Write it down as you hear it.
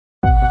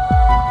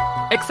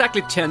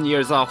Exactly 10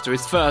 years after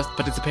his first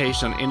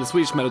participation in the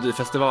Swedish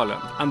Melodifestivalen,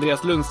 Andreas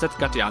Lundstedt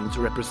got young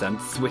to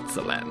represent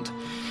Switzerland.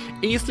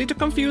 Easily to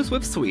confuse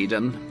with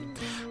Sweden.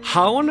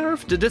 How on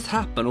earth did this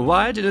happen?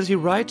 Why didn't he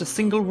write a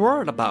single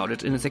word about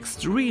it in his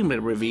extremely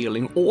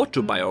revealing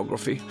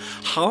autobiography?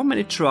 How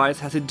many tries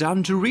has he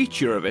done to reach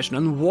Eurovision,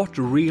 and what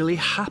really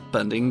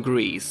happened in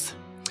Greece?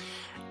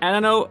 And I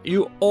know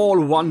you all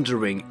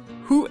wondering,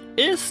 who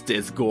is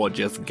this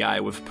gorgeous guy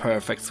with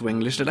perfect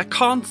Swinglish that I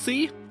can't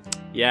see?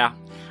 Yeah,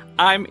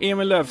 I'm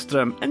Emil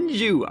Löfström, and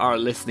you are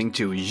listening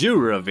to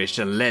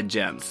Eurovision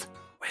Legends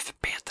with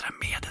Petra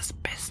Mede's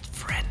best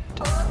friend.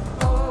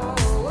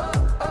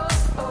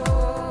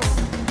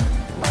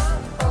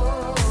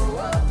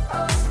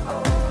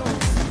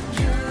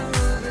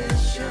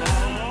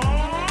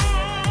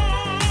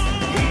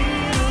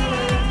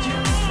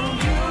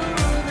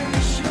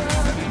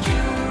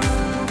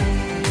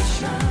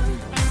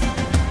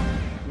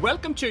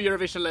 Welcome to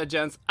Eurovision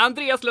Legends,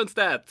 Andreas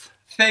Lundstedt.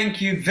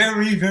 Thank you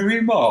very,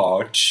 very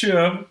much.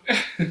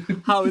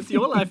 How is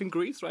your life in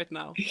Greece right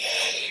now?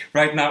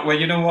 Right now, well,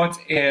 you know what?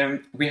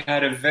 We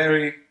had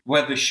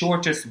the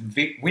shortest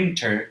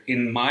winter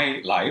in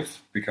my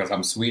life, because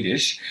I'm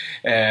Swedish.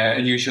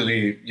 And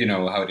usually, you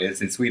know how it is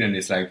in Sweden,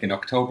 it's like in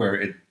October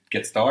it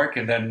gets dark,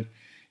 and then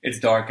it's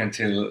dark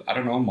until, I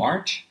don't know,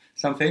 March,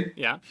 something.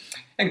 Yeah.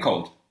 And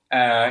cold.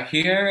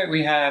 Here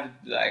we have,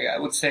 like, I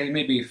would say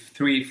maybe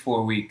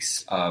 3-4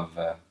 weeks of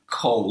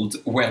cold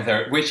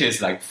weather, which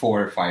is like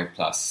 4 or 5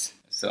 plus.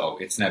 So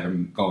it's never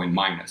going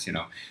minus, you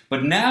know.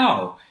 But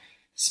now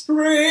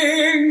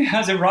spring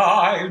has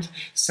arrived.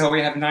 So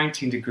we have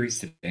 19 degrees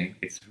today.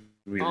 It's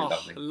really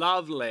lovely.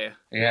 Lovely.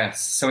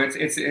 Yes. So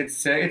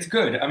it's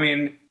good. I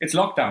mean, it's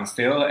lockdown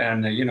still,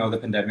 and you know, the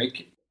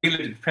pandemic.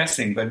 Really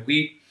depressing, but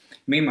me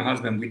and my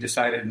husband, we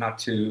decided not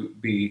to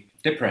be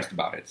depressed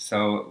about it.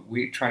 So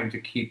we're trying to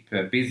keep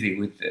busy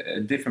with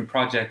different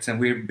projects, and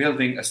we're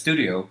building a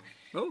studio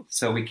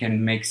so we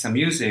can make some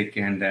music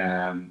and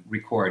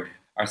record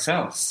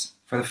ourselves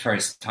for the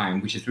first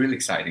time, which is really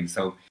exciting.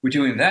 So we're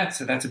doing that.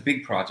 So that's a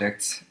big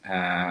project.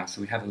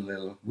 So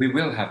we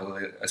will have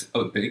a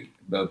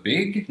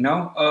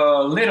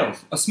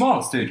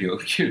small studio.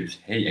 Cute.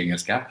 Hey,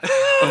 engelska.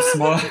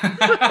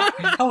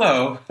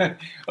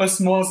 A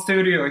small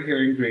studio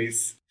here in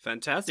Greece.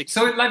 Fantastic.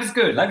 So life is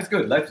good.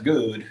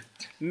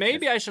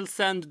 Maybe I shall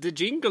send the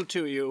jingle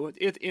to you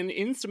in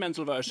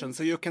instrumental version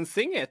so you can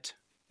sing it.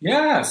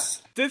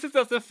 Yes. This is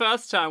just the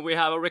first time we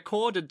have a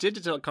recorded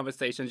digital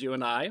conversation, you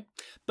and I.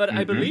 But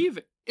I believe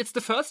it's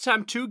the first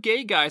time 2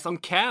 gay guys on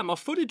cam are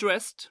fully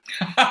dressed.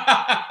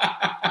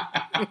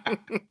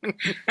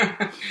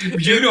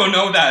 You don't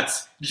know that.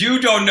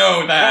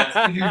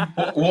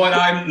 What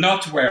I'm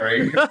not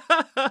wearing.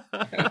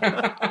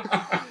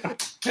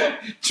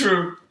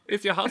 True.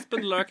 Is your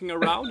husband lurking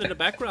around in the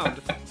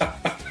background?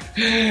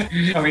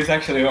 Oh, he's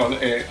actually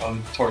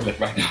on toilet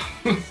right now,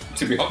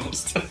 to be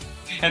honest.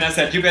 And I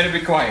said, you better be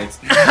quiet.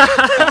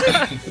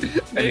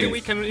 Maybe we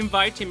can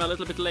invite him a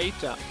little bit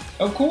later.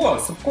 Of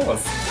course.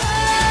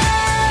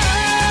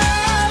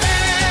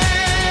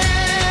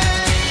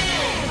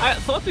 I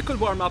thought we could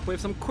warm up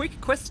with some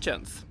quick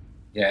questions.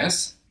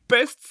 Yes.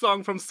 Best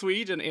song from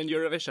Sweden in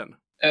Eurovision?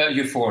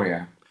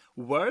 Euphoria.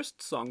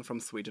 Worst song from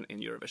Sweden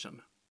in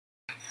Eurovision?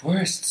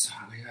 Worst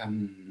song?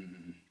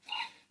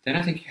 Then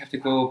I think you have to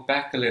go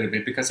back a little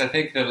bit, because I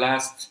think the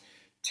last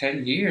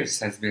 10 years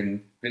has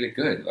been really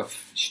good.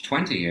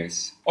 20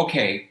 years.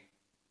 Okay.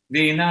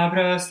 Dina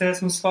bröst är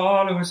som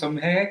svalor som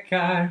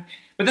häckar.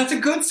 But that's a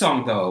good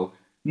song, though.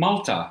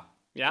 Malta.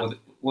 Yeah.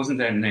 Wasn't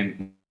their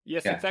name?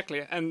 Yes, yeah.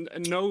 Exactly. And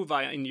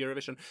Nova in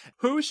Eurovision.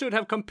 Who should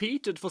have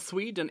competed for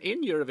Sweden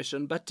in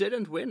Eurovision but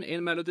didn't win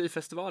in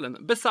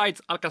Melodifestivalen?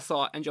 Besides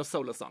Alcazar and your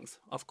solo songs,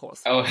 of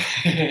course. Oh,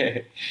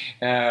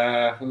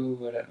 who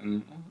would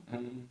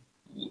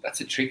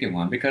that's a tricky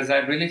one, because I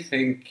really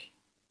think...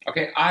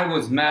 Okay, I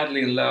was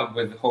madly in love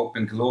with Hope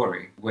and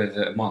Glory with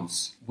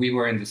Måns. We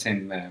were in the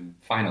same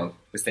final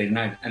with Stage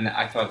 9, and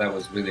I thought that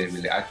was really,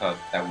 I thought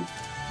that would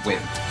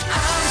win.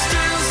 I'm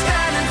still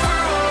standing for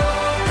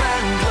hope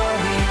and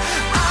glory.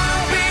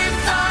 I'll be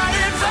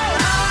fighting for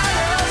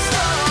our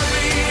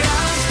story.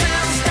 I'm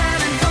still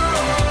standing for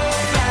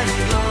hope and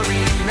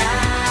glory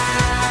now.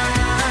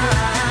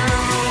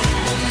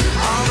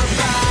 All the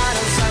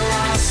battles I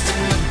lost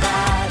in the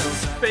battles.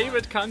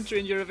 Favorite country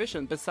in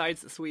Eurovision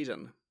besides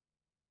Sweden?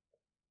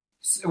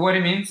 What do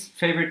you mean?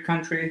 Favorite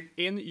country?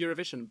 In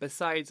Eurovision,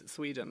 besides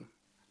Sweden.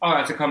 Oh,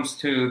 as it comes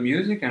to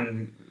music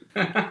and...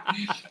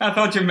 I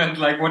thought you meant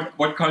like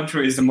what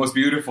country is the most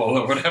beautiful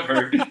or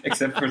whatever,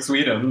 except for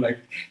Sweden. Like,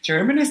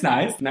 Germany is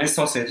nice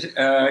sausage.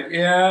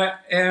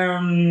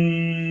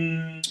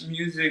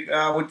 Music,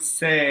 I would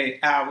say,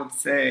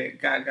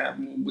 gaga,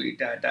 movie,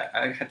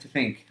 I had to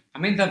think. I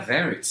mean, that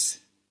varies.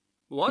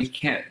 What?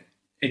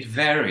 It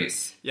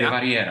varies. Yeah. Det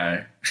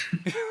varierar.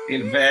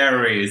 It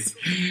varies.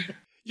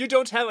 You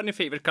don't have any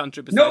favorite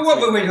country besides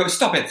wait,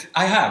 stop it.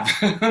 I have.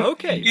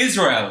 Okay.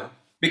 Israel.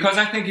 Because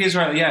I think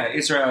Israel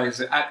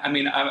is...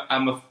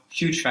 I'm a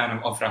huge fan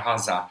of Ofra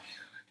Haza.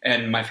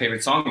 And my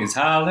favorite song is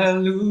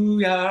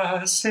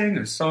Hallelujah, Sing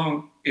a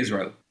Song,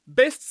 Israel.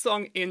 Best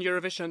song in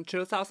Eurovision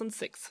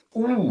 2006.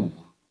 Ooh,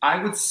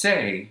 I would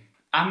say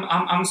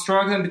I'm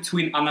struggling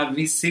between Anna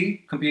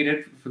Vissi,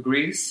 competed for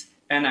Greece,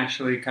 and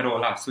actually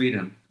Carola,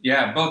 Sweden.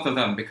 Yeah, both of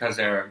them, because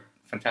they're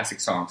fantastic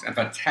songs and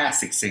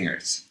fantastic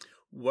singers.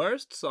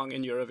 Worst song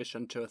in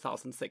Eurovision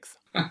 2006.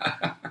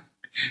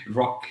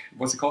 Rock,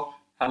 what's it called?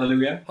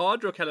 Hallelujah?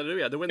 Hard Rock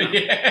Hallelujah, the winner.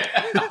 Yeah.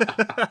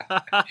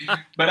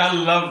 But I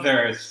love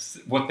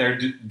what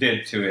they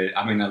did to it.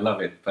 I mean, I love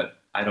it, but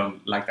I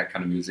don't like that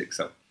kind of music,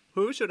 so.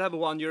 Who should have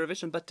won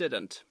Eurovision but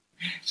didn't?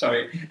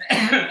 Sorry,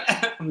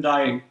 I'm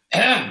dying.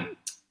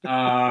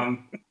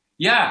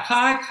 Yeah,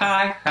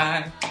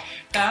 hi.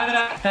 Da,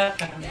 da, da,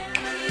 da.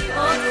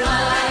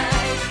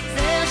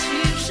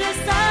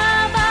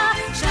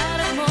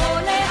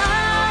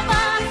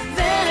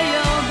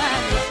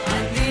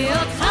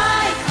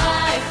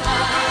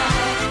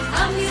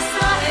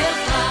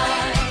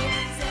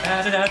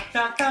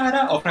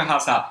 Opera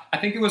Hasa. I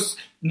think it was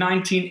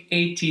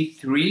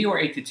 1983 or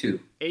 82.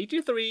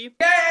 83.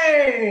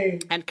 Yay!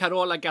 And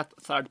Carola got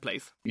third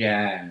place.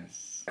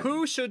 Yes.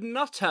 Who should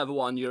not have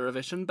won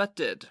Eurovision but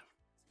did?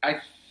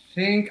 I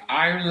think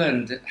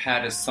Ireland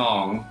had a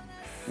song.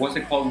 Was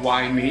it called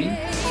Why Me?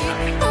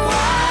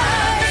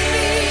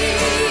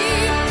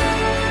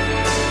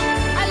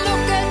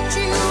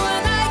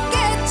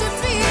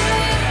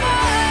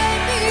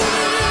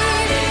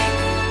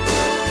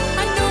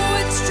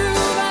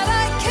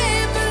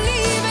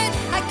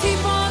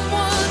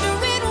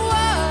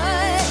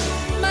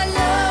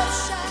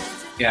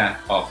 Yeah,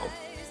 awful.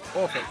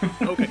 Awful.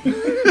 Okay.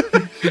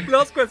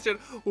 Last question.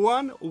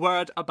 One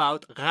word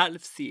about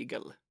Ralph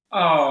Siegel.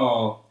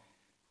 Oh,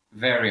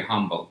 very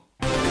humble.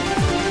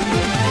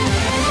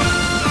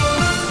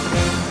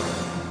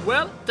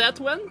 Well, that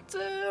went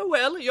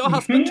well. Your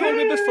husband told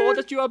me before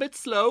that you are a bit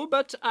slow,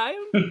 but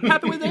I'm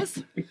happy with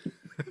this.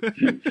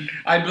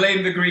 I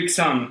blame the Greek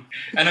sun.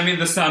 And I mean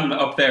the sun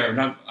up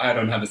there. I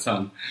don't have a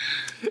sun.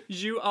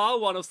 You are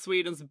one of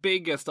Sweden's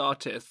biggest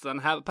artists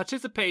and have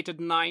participated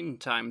 9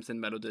 times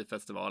in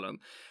Melodifestivalen.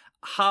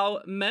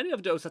 How many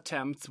of those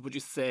attempts would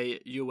you say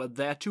you were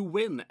there to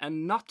win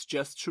and not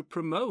just to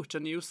promote a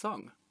new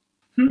song?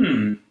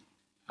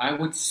 I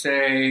would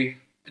say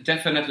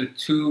definitely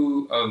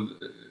 2 of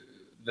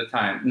the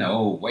time.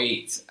 No,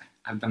 wait.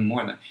 I've done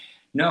more than...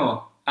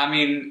 No, I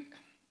mean,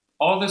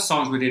 all the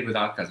songs we did with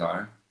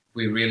Alcazar,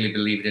 we really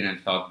believed in and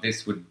thought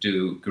this would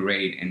do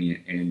great in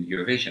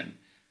Eurovision.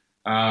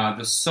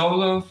 The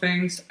solo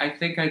things, I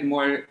think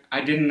every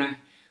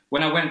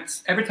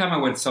time I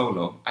went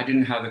solo, I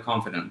didn't have the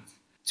confidence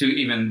to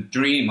even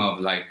dream of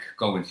like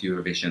going to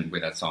Eurovision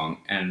with that song.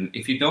 And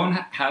if you don't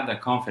have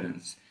that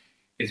confidence,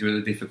 it's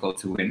really difficult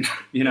to win,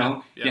 you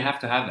know? Yeah. You have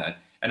to have that.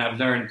 And I've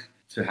learned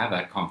to have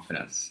that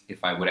confidence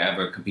if I would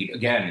ever compete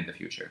again in the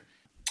future.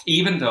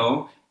 Even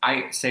though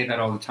I say that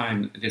all the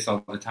time,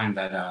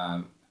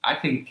 that I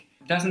think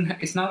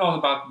it's not all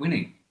about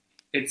winning.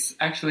 It's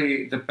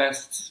actually the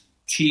best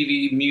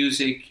TV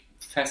music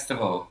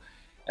festival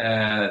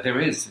there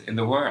is in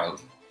the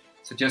world.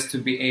 So just to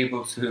be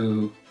able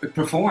to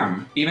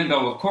perform, even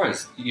though of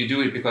course you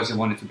do it because you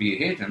want it to be a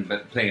hit and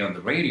play on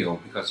the radio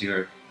because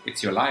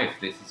it's your life.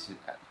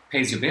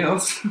 Pays your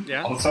bills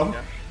also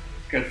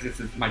because this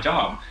is my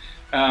job.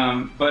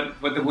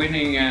 But the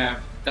winning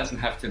doesn't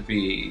have to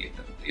be.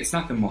 It's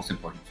not the most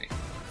important thing.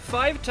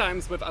 5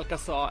 times with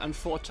Alcazar and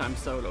 4 times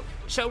solo.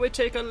 Shall we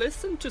take a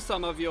listen to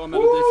some of your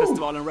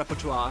Melodifestivalen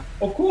repertoire?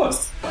 Of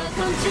course. Welcome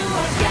to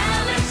our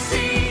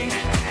galaxy,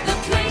 the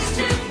place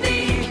to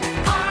be,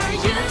 our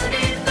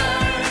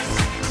universe.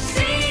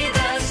 See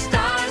the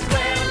stars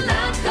where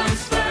love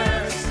comes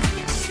first.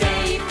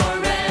 Stay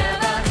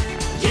forever,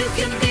 you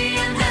can be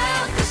an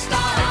alpha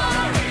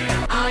star.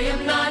 I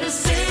am not a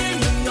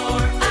sinner nor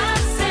a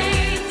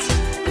saint,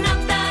 not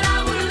that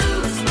I would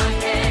lose my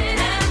head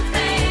and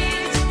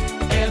faint.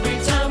 Every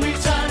time we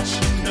touch,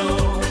 no,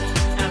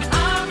 and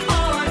I'm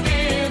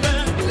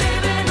forgiven.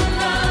 Living a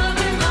love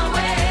in my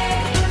way.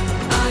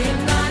 I am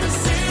not a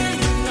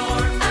sinner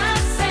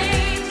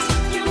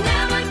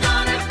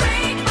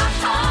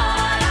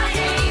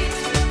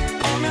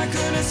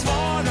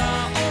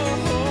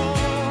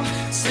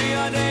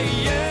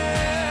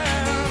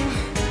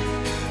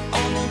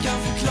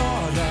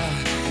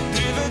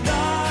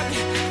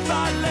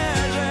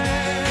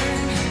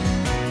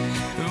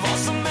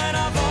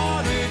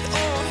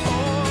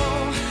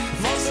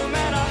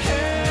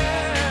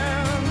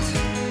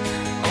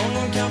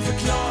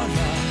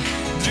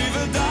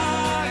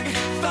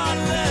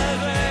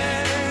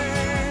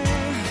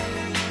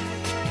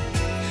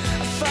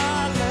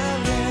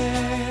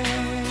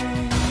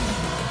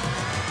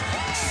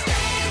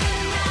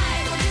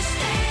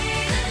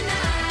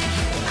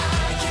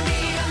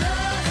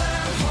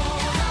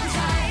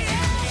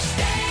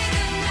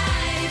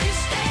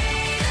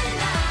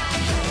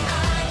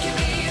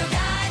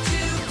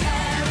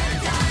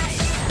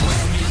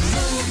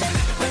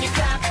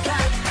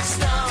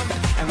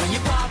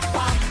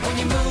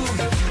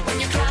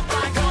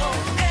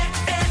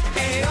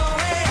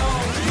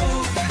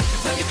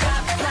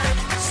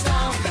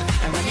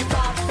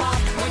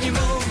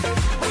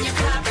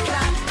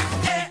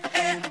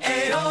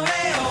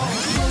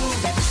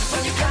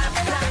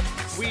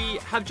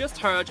have just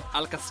heard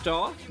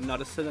Alcastar,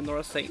 Not a Sinner nor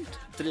a Saint,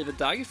 Driver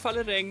Dag,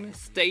 Faller Regn,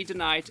 Stay the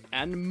Night,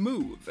 and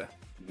Move.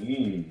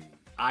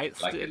 I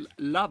still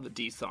love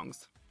these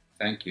songs.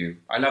 Thank you.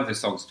 I love the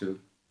songs too.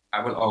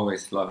 I will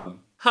always love them.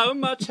 How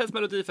much has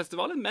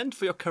Melodifestivalen meant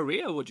for your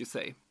career, would you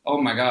say?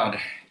 Oh my God.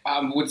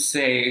 I would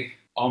say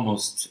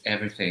almost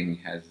everything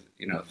has,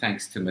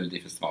 thanks to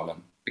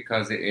Melodifestivalen.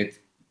 Because it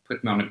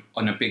put me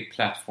on a big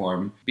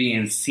platform,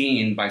 being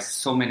seen by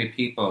so many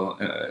people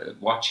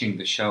watching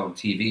the show on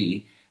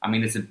TV. I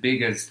mean, it's the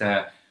biggest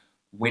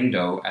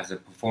window as a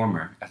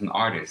performer, as an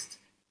artist,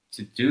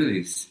 to do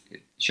these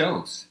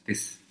shows,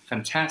 these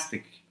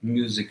fantastic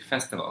music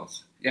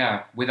festivals.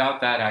 Yeah,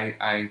 without that,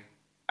 I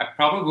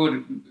probably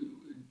would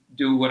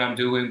do what I'm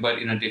doing, but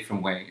in a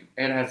different way.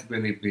 It has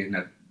really been,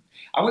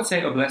 I would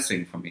say, a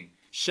blessing for me.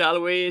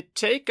 Shall we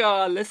take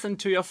a listen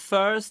to your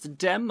first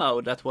demo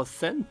that was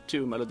sent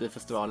to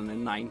Melodifestivalen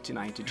in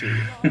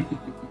 1992?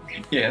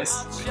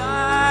 Yes.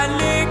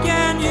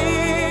 Kärleken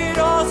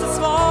ger oss ett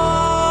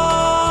svar.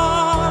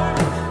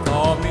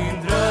 Ta min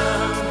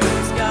dröm,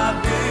 vi ska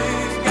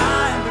bygga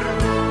en bro.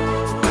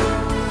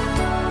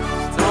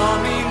 Ta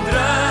min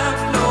dröm,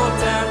 låt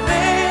den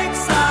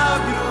växa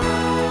och gro.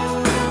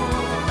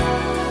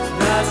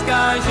 Där ska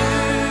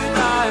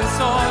ljuda en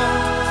sång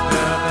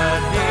över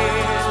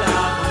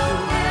hela vår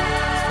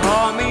jord. Ta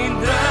min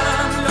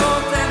dröm,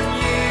 låt den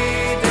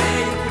ge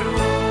dig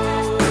tro.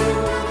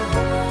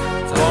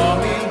 Ta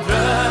min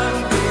dröm,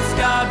 vi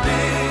ska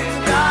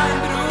bygga en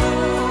bro.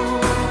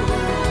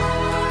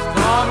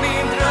 Ta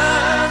min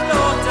dröm,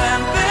 låt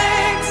den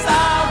växa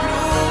och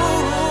gro.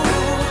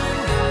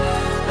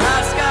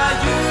 Där ska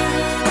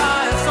ljuda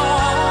en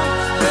sång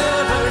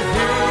över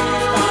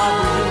hela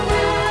vår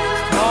jord.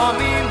 Ta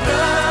min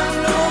dröm,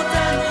 låt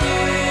den ge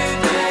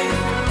dig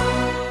tro.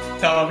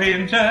 Ta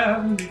min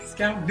dröm, vi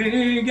ska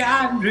bygga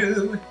en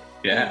bro.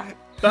 Yeah.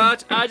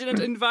 But I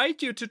didn't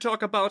invite you to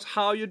talk about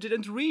how you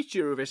didn't reach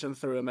Eurovision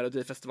through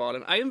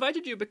Melodifestivalen. I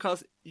invited you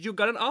because you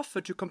got an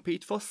offer to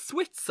compete for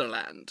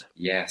Switzerland.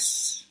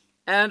 Yes.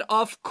 And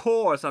of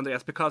course,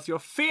 Andreas, because you're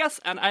fierce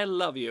and I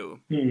love you.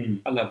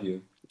 I love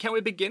you. Can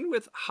we begin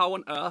with how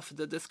on earth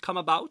did this come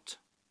about?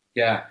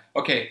 Yeah.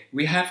 Okay.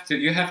 You have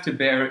to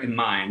bear in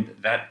mind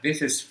that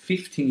this is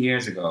 15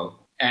 years ago,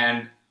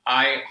 and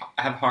I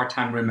have a hard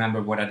time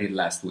remember what I did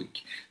last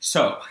week.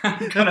 So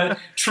I'm gonna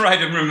try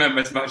to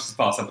remember as much as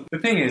possible. The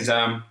thing is,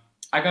 I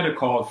got a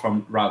call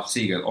from Ralph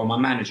Siegel, or my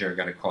manager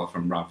got a call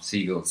from Ralph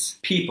Siegel's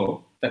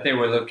people, that they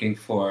were looking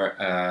for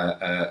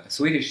a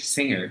Swedish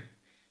singer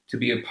to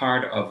be a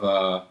part of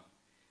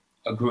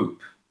a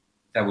group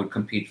that would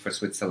compete for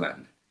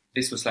Switzerland.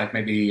 This was like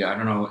maybe,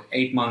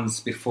 8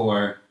 months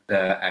before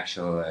the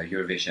actual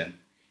Eurovision.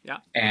 Yeah.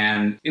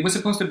 And it was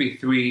supposed to be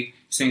 3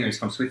 singers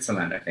from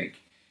Switzerland, I think.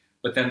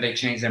 But then they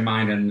changed their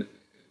mind and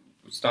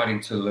starting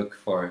to look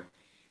for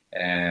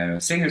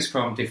singers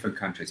from different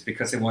countries,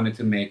 because they wanted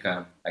to make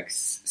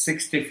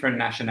 6 different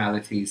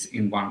nationalities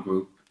in one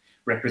group,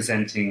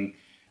 representing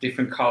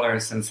different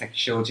colors and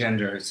sexual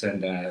genders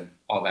and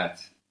all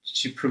that,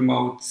 to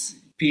promote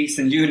peace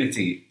and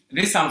unity.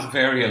 This sounds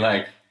very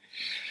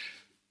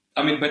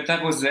but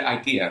that was the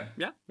idea.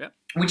 Yeah, yeah.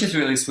 Which is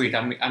really sweet.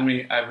 I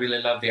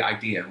really love the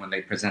idea when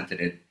they presented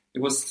it.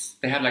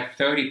 They had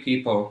 30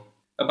 people,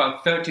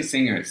 about 30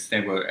 singers they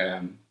were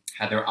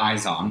had their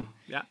eyes on.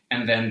 Yeah.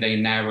 And then they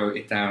narrowed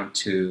it down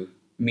to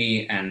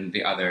me and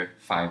the other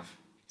 5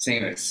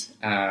 singers,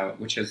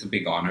 which is a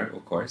big honor,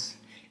 of course.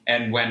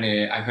 And when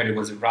I heard it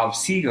was Ralph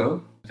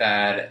Siegel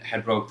that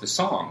had wrote the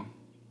song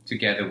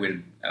together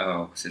with,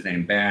 what's his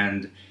name,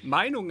 Bernd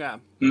Meinunger.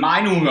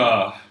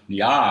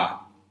 Yeah.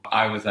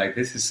 I was like,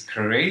 this is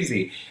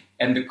crazy.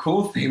 And the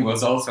cool thing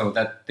was also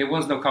that there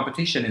was no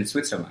competition in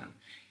Switzerland.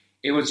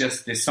 It was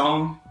just the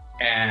song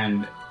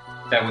and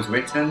that was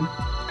written,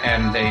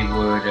 and they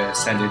would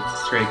send it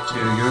straight to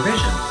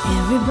Eurovision.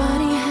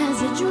 Everybody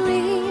has a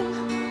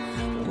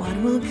dream, what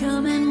will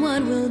come and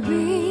what will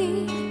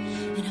be,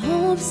 and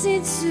hopes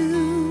it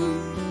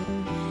soon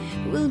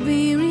will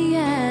be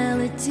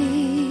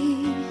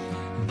reality.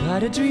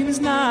 But a dream is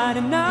not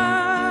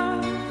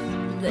enough.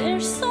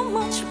 There's so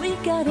much we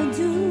gotta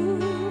do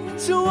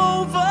to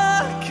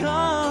overcome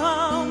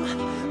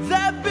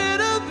that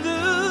bitter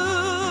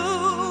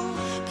blue.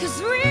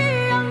 'Cause we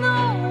are no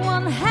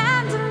one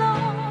hand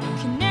alone,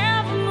 can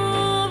never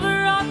move a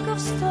rock of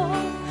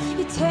stone.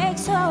 It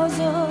takes us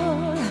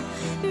all,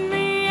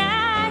 me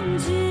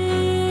and you.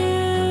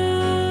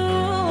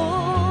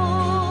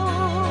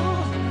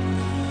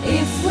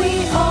 If we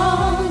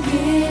all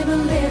give a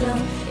little,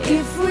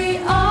 if we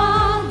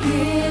all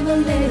give a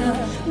little,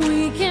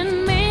 we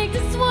can make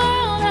this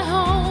world a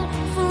home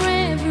for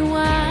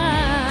everyone.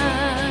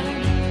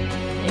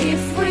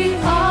 If we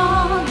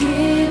all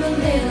give a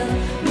little,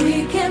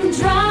 we can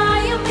dry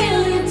a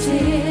million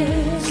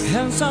tears.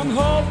 And some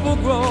hope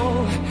will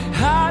grow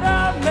out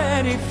of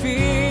many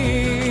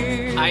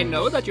fears. I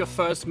know that your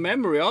first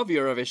memory of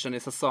Eurovision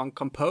is a song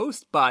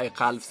composed by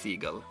Ralph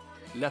Siegel.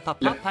 Le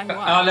Papa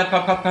Pingouin. Le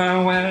Papa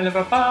Pingouin, Le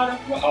Papa.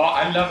 Oh,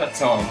 I love that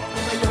song.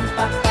 Voyons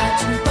papa,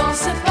 tu ne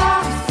penses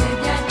pas, il fait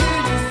bien que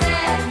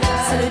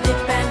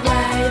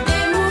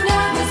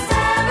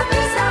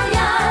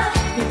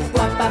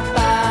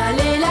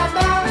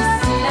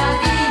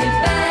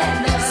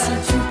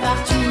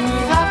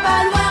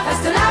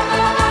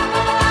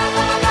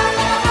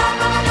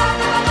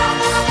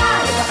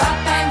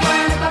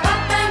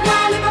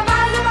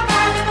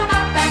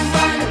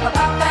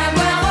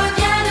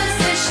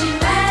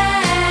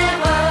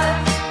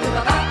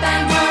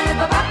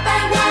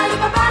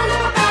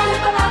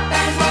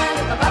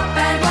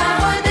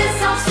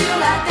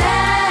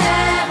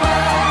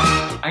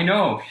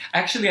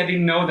Actually, I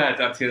didn't know that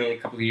until a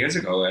couple of years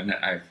ago, and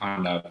I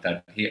found out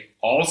that he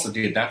also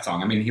did that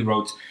song. I mean, he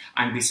wrote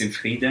Ein bisschen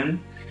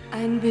Frieden.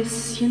 Ein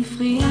bisschen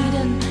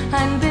Frieden,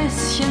 ein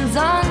bisschen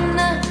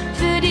Sonne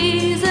für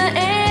diese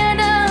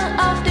Erde,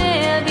 auf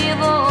der wir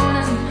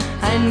wohnen.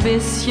 Ein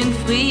bisschen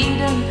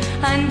Frieden,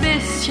 ein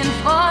bisschen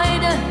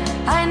Freude,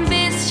 ein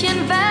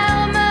bisschen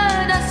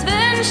Wärme, das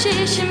wünsche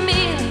ich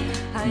mir.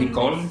 Ein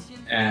Nicole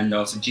and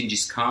also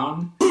Genghis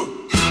Khan.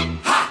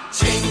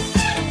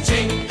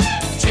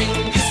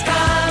 Genghis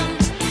Khan,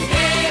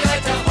 geh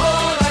weiter,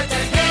 oh Leute,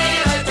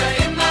 geh weiter,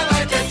 immer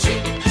weiter.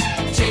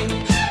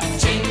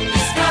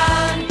 Genghis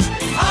Khan,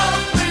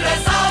 Aufbrüder,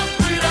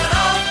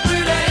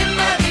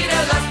 immer wieder,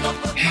 lass noch.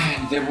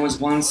 And there was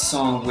one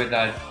song with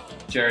a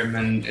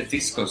German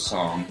disco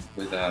song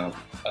with a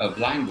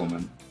blind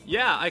woman.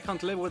 Yeah, I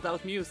can't live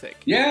without music.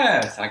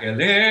 Yes, I can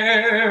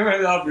live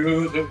without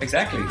music.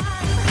 Exactly.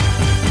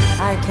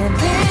 I can't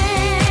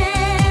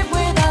live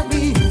without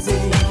music.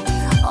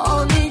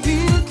 Only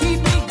you keep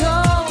me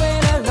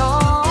going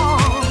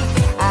along.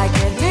 I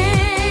can't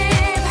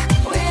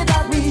live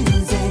without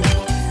music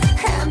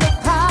and the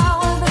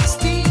power that's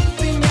deep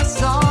in your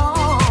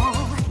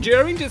song.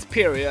 During this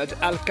period,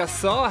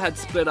 Alcazar had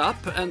split up,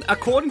 and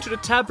according to the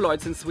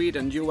tabloids in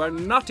Sweden, you were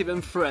not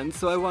even friends.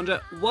 So I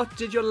wonder, what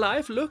did your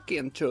life look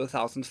in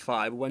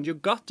 2005 when you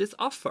got this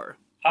offer?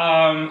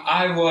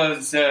 I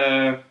was.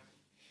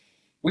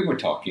 We were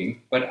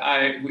talking, but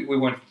we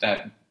weren't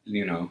that,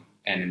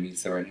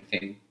 enemies or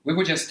anything. We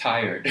were just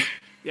tired.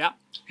 Yeah.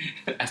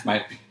 As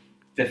my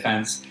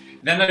defense.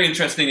 They're not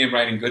interested in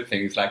writing good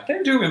things. Like,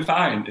 they're doing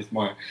fine. It's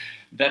more,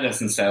 that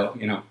doesn't sell,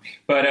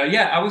 But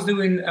I was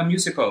doing a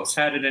musical,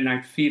 Saturday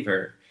Night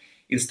Fever,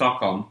 in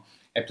Stockholm.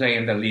 I play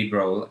in the lead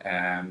role,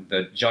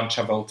 the John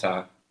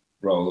Travolta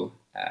role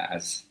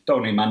as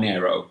Tony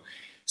Manero.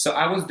 So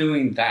I was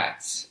doing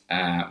that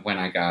when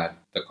I got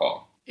the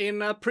call.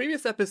 In a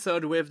previous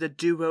episode with the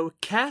duo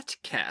Cat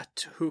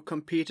Cat, who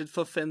competed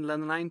for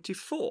Finland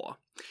 94,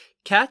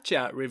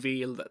 Katja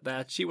revealed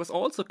that she was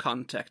also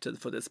contacted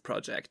for this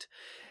project.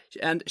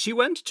 And she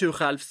went to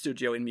Ralph's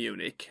studio in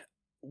Munich,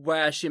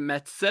 where she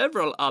met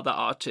several other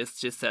artists,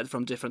 she said,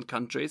 from different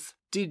countries.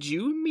 Did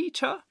you meet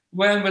her?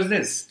 When was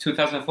this?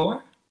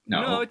 2004?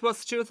 No, it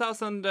was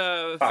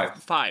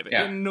 2005,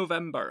 Yeah. in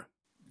November.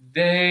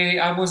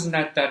 I wasn't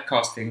at that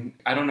casting.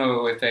 I don't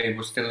know if they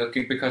were still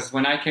looking, because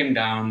when I came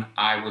down,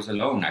 I was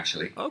alone,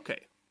 actually. Okay.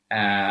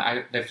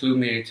 They flew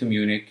me to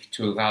Munich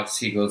to Ralph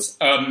Siegel's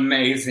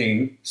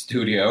amazing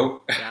studio.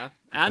 Yeah,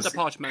 and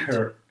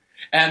apartment.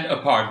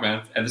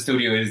 And the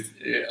studio is,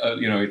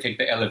 you take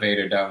the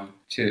elevator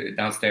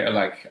downstairs,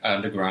 like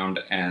underground,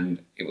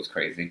 and it was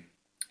crazy.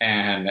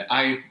 And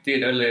I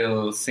did a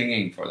little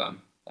singing for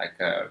them, like,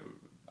 I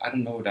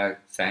don't know what I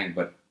sang,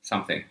 but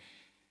something.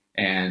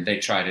 And they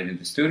tried it in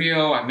the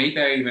studio. Maybe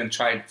I even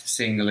tried to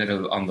sing a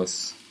little on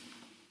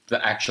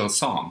the actual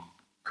song.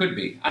 Could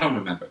be. I don't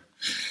remember.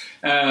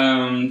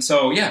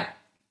 So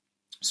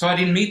I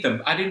didn't meet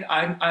them.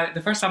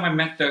 The first time I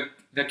met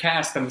the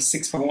cast of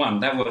 6 for 1,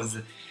 that was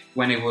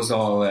when it was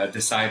all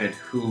decided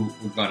who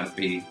were gonna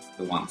be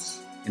the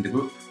ones in the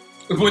group.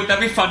 Would that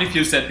be fun if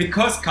you said,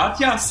 because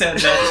Katja said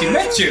that she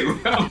met you?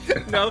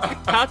 No,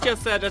 Katja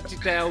said that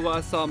there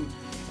were some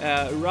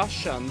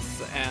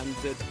Russians, and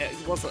it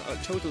was a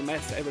total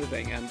mess,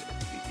 everything, and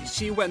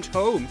she went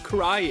home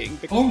crying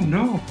because Oh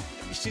no!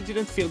 she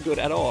didn't feel good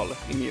at all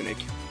in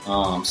Munich.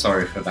 Oh, I'm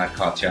sorry for that,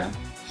 Katja.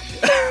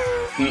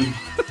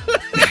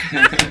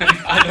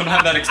 I don't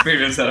have that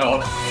experience at all.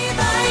 Bye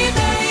bye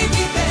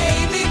baby,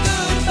 baby,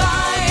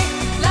 goodbye.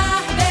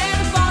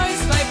 Lähden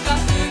pois vaikka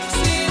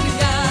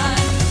yksinkään.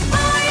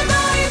 Bye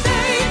bye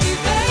baby,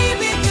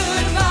 baby,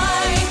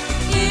 goodbye.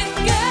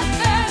 Itken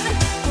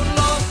kun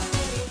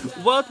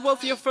loppu. What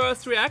was your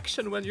first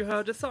reaction when you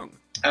heard the song?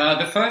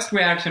 The first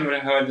reaction when I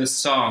heard the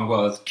song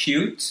was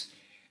cute.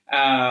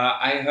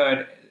 I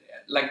heard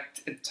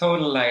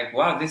total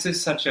wow, this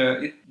is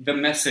the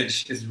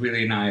message is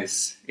really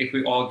nice. If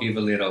we all give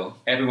a little,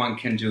 everyone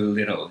can do a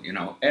little,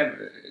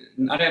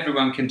 not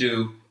everyone can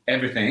do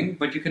everything,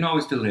 but you can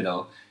always do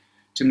little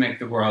to make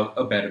the world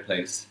a better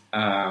place.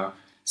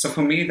 So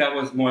for me, that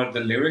was more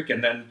the lyric,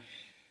 and then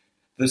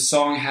the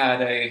song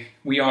had a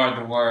 "We Are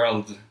the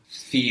World"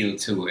 feel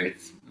to it.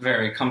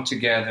 Very come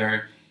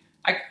together.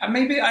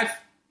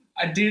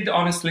 I did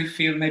honestly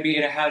feel maybe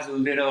it has a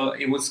little.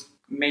 It was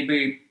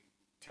maybe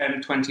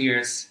 10, 20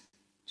 years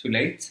too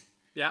late.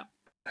 Yeah.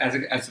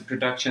 As a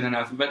production and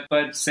everything.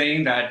 But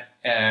saying that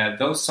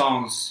those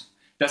songs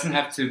doesn't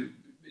have to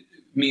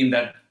mean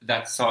that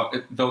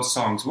those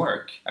songs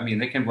work. I mean,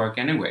 they can work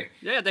anyway.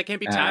 Yeah, they can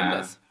be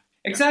timeless.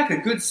 Exactly,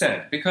 good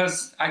said.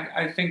 Because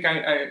I think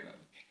I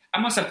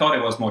must have thought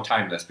it was more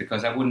timeless,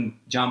 because I wouldn't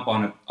jump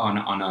on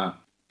a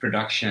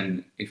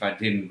production if I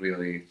didn't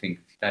really think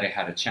that it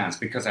had a chance.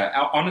 Because I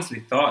honestly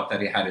thought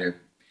that it had a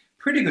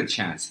pretty good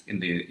chance in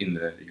the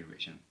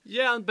Eurovision.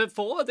 Yeah, and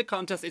before the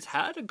contest, it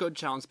had a good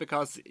chance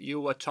because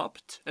you were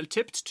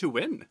tipped to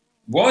win.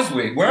 Was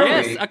we? Were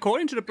Yes, we?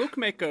 according to the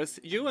bookmakers,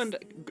 you and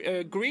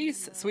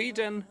Greece,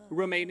 Sweden,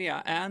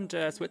 Romania, and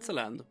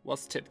Switzerland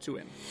was tipped to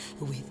win.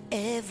 With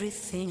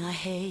everything I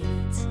hate,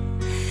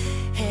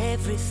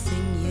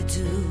 everything you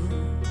do,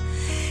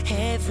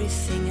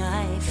 everything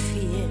I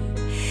fear,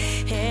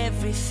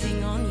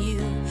 everything on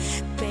you,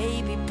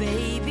 baby,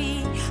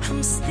 baby,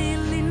 I'm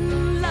still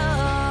in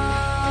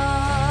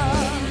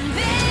love.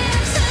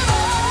 Invincible,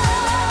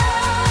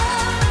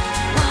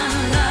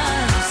 one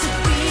love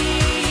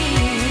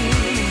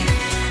supreme,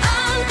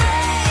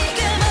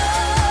 unbreakable,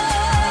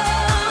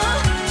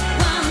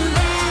 one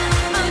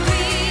let my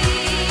breathe.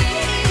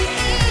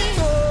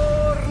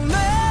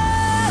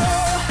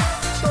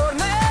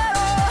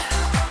 Tornerò,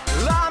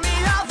 la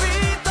mia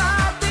vita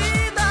ti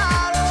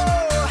darò.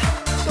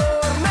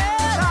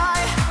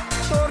 Tornerai,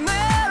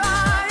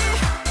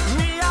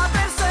 mia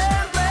per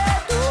sempre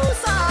tu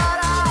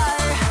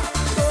sarai.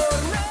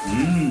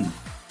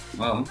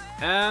 Well,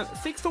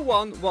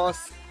 6-1 was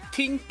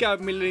Tinka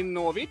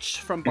Milinovic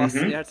from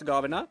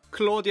Bosnia-Herzegovina,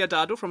 Claudia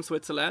Dado from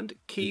Switzerland,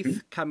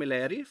 Keith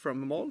Camilleri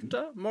from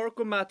Malta,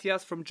 Marco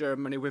Matias from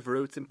Germany with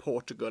roots in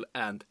Portugal,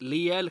 and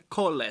Liel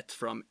Collet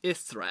from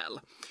Israel.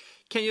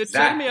 Can you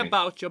tell me Exactly.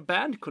 about your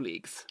band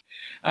colleagues?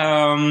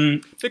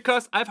 um,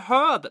 Because I've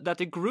heard that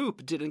the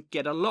group didn't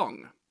get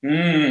along.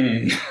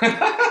 you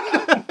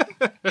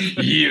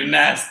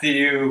nasty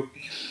you.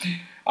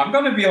 I'm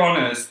gonna be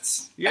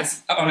honest.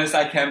 Yes. As honest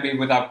I can be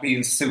without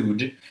being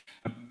sued.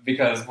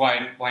 Because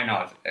why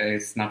not?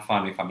 It's not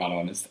fun if I'm not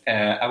honest.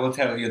 I will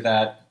tell you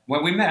that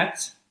when we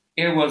met,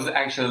 it was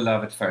actually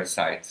love at first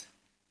sight.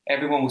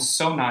 Everyone was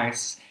so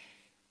nice.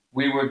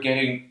 We were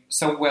getting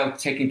so well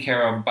taken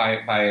care of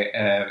by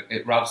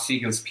Ralph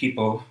Siegel's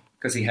people,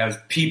 because he has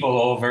people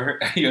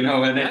over, you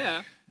know, and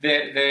Yeah.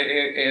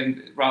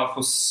 and Ralph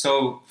was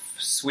so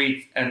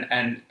sweet,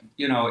 and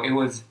you know, it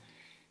was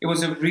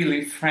a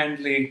really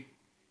friendly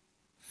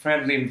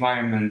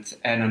environment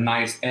and a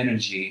nice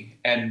energy,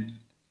 and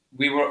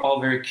we were all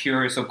very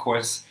curious, of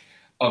course,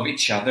 of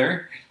each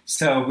other.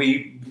 So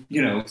we, you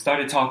know,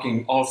 started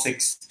talking all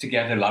six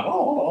together, like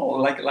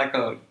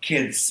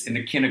kids in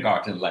the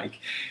kindergarten, like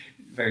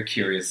very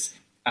curious.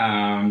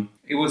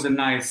 It was a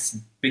nice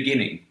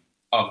beginning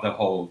of the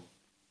whole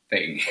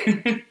thing.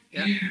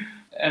 Yeah.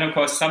 And of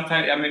course,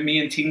 sometimes, I mean,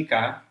 me and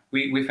Tinka,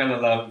 we fell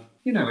in love.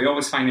 You know, you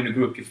always find in a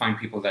group, you find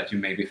people that you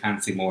maybe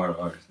fancy more,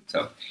 or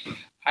so.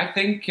 I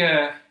think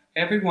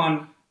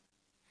everyone,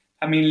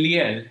 I mean,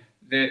 Liel,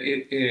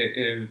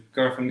 the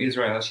girl from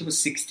Israel, she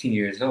was 16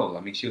 years old. I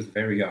mean, she was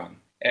very young.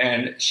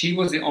 And she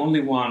was the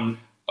only one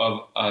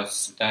of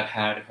us that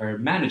had her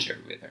manager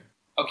with her.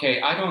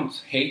 Okay, I don't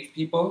hate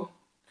people,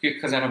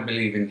 because I don't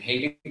believe in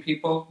hating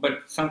people,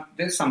 but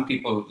there's some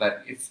people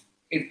that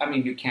I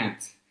mean, you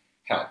can't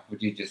help,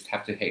 but you just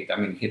have to hate. I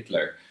mean,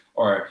 Hitler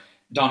or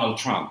Donald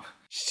Trump.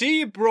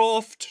 She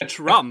brought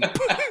Trump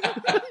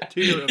to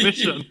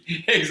Eurovision.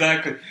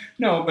 Exactly.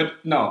 No,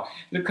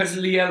 because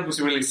Liel was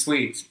really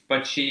sweet,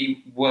 but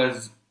she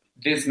was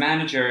this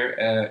manager.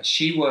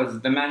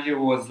 The manager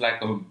was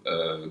like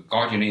a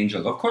guardian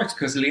angel, of course,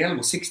 because Liel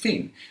was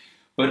 16,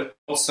 but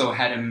also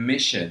had a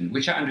mission,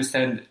 which I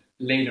understand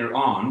later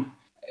on.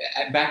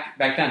 Back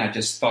then, I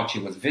just thought she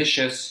was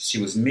vicious.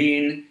 She was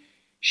mean.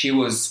 She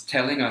was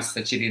telling us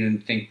that she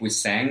didn't think we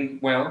sang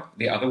well,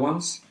 the other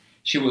ones.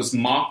 She was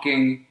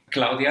mocking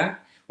Claudia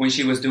when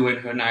she was doing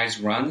her nice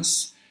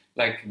runs,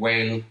 like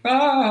wail.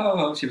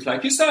 Oh, she was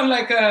like, "You sound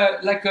like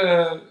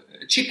a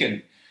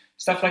chicken,"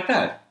 stuff like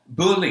that,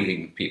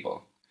 bullying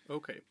people.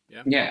 Okay,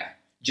 yeah. Yeah,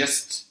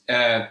 just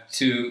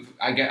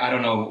I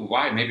don't know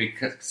why. Maybe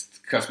because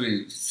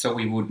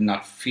we would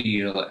not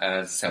feel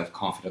as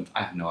self-confident.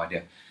 I have no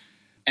idea.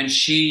 And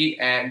she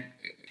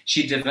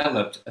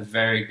developed a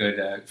very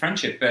good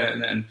friendship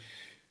and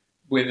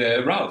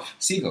with Ralph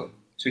Siegel.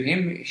 To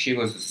him, she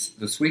was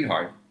the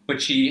sweetheart.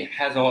 But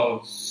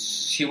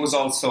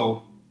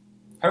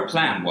her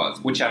plan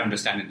was, which I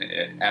understand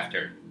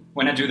after,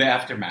 when I do the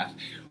aftermath,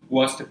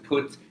 was to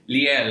put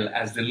Liel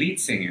as the lead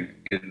singer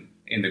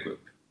in the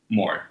group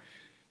more.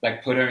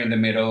 Like put her in the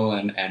middle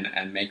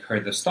and make her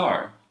the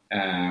star.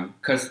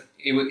 Because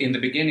in the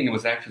beginning, it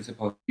was actually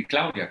supposed to be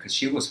Claudia, because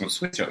she was from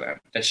Switzerland,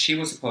 that she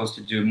was supposed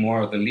to do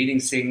more of the leading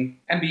sing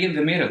and be in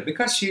the middle,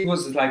 because she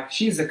was like,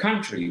 she's a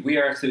country. We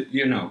are,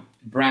 you know,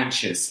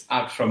 branches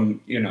out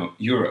from, you know,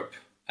 Europe,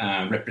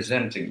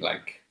 representing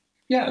like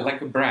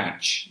a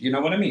branch. You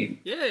know what I mean?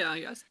 Yeah,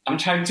 yes. I'm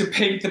trying to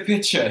paint the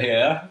picture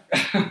here.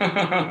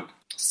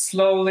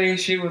 Slowly,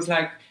 she was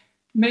like,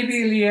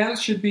 maybe Liel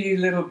should be a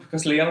little,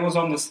 because Liel was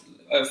on the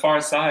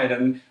far side,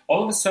 and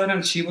all of a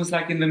sudden she was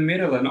like in the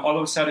middle, and all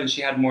of a sudden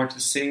she had more to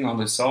sing on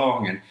the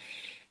song,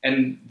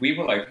 and we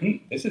were like,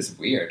 this is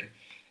weird.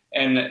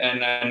 And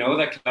I know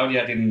that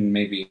Claudia didn't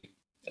maybe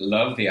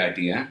love the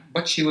idea,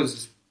 but she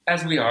was,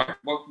 as we are,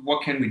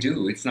 what can we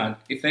do? It's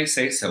not, if they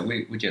say so,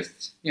 we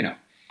just, you know,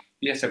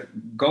 you just have to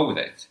go with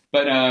it.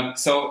 But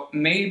so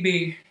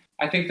maybe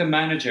I think the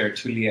manager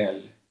to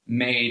Liel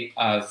made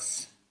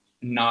us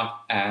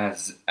not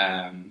as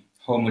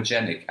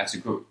homogenic as a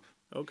group.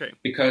 Okay.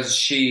 because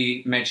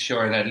she made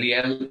sure that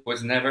Liel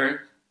was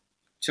never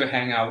to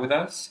hang out with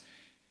us.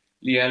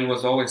 Liel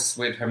was always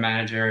with her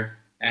manager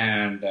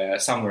and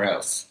somewhere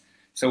else.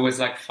 So it was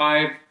like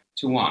 5-1,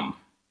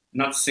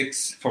 not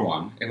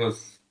 6-1. It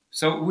was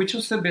so, which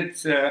was a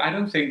bit. I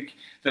don't think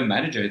the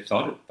manager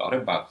thought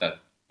about that,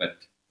 but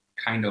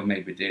kind of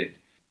maybe did.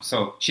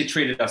 So she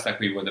treated us like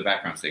we were the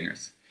background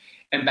singers.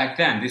 And back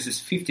then, this is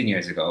 15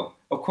 years ago.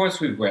 Of course,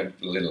 we were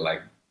a little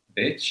like,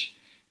 bitch.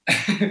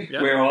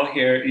 Yeah. We're all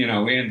here, you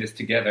know, we're in this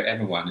together.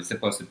 Everyone is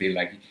supposed to be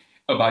like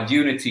about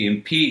unity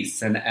and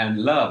peace and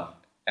love,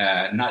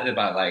 not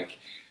about like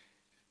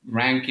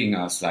ranking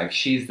us like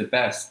she's the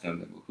best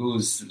and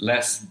who's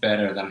less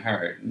better than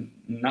her.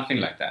 Nothing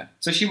like that.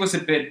 So she was a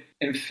bit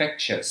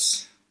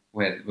infectious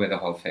with the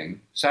whole thing.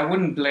 So I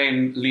wouldn't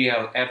blame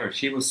Liel ever.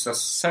 She was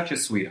such a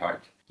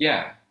sweetheart.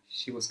 Yeah,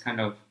 she was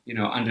kind of, you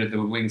know, under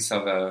the wings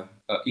of a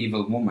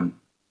evil woman.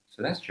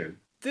 So that's true.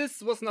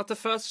 This was not the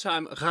first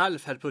time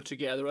Ralph had put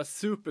together a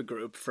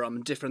supergroup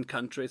from different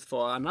countries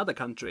for another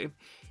country.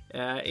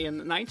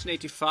 In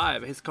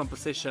 1985, his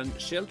composition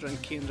Children,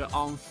 Kinder,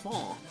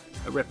 Enfants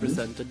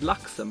represented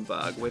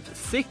Luxembourg with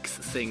 6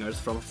 singers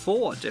from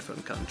 4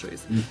 different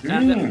countries.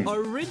 And the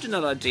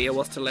original idea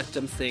was to let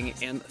them sing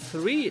in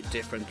 3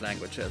 different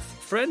languages,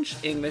 French,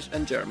 English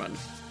and German.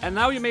 And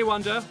now you may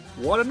wonder,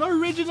 what an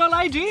original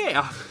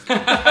idea!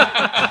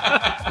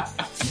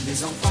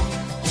 Les enfants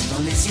ont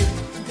dans les yeux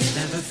des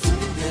rêves fous,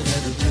 des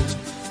rêves bleus.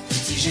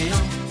 Petits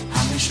géants à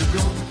mèches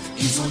blondes,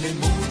 ils ont les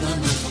mots d'un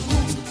autre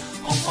monde.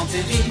 Enfants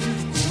terribles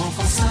ou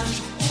enfants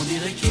sages, on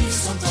dirait qu'ils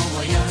sont en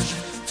voyage.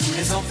 Tous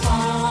les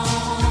enfants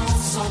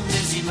sont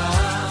des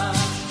images.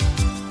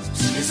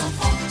 Tous les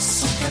enfants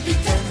sont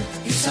capitaines,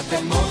 ils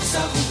s'appellent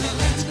Mozart ou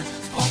Verlaine.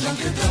 Pendant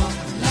que dans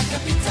la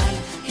capitale,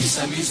 ils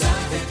s'amusent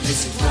avec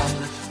les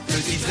étoiles.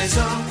 Petits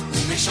trésors ou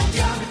méchants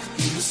diables,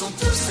 ils nous sont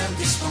tous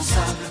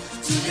indispensables.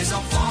 Tous les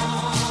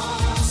enfants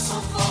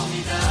sont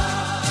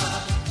formidables.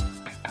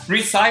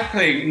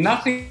 Recycling.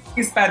 Nothing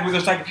is bad with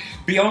recycling.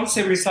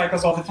 Beyonce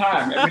recycles all the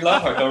time, and we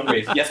love her, don't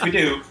we? Yes, we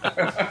do.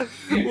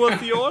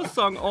 Was your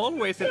song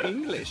always in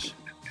English?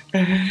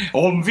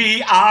 Om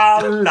vi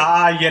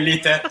alla ger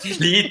lite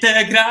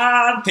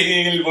grann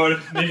till vår...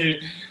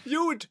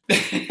 Jude!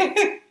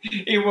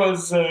 It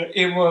was.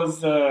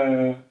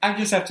 I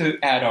just have to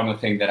add on a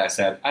thing that I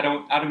said. I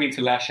don't mean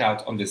to lash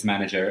out on this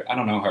manager. I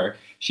don't know her.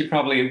 She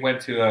probably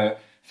went to a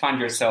find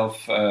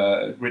yourself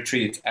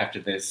retreat after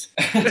this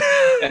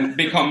and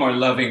become a more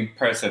loving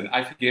person.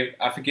 I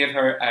forgive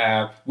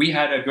her. We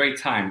had a great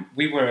time.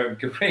 We were a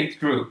great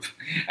group.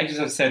 I just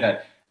have to say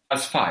that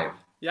us 5.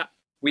 Yeah.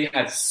 We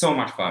had so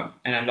much fun,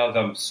 and I love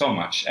them so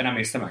much, and I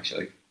miss them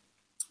actually.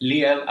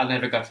 Liel, I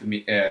never got to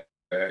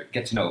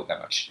get to know that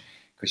much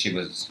because she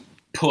was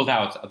pulled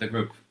out of the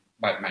group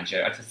by the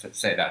manager. I just have to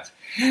say that.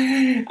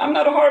 I'm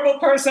not a horrible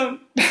person.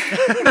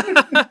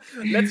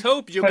 Let's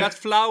hope you got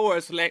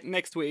flowers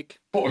next week.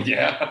 Oh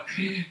yeah,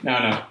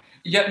 no.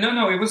 Yeah,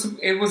 no. It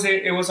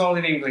was all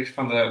in English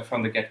from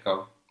the get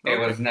go. Okay. It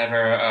was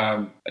never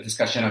a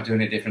discussion of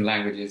doing it in different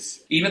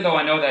languages. Even though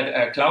I know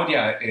that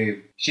Claudia,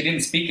 she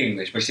didn't speak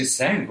English, but she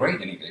sang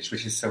great in English,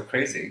 which is so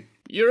crazy.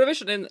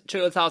 Eurovision in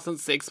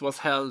 2006 was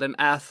held in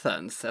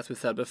Athens, as we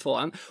said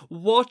before. And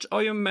what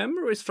are your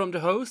memories from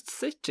the host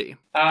city?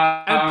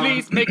 And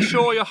please make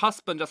sure your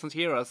husband doesn't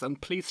hear us,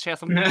 and please share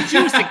some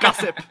juicy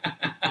gossip.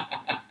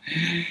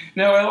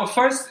 No, well,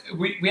 first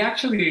we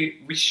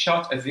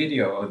shot a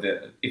video of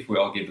the If We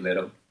All Give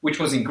Little, which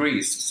was in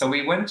Greece. So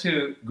we went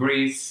to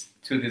Greece,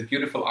 to this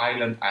beautiful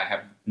island. I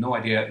have no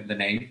idea the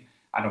name.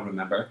 I don't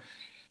remember.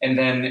 And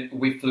then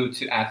we flew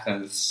to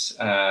Athens.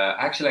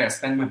 Actually,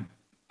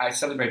 I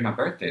celebrated my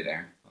birthday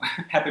there.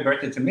 Happy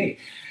birthday to me.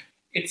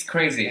 It's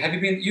crazy.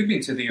 You've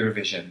been to the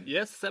Eurovision?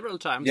 Yes, several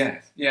times.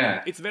 Yes,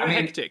 yeah. It's very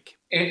hectic.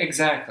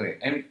 Exactly.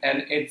 And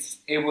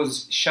it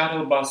was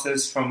shuttle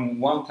buses from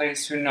one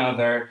place to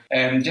another.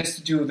 And just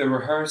to do the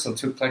rehearsal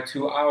took like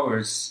 2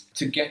 hours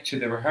to get to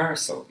the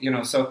rehearsal. You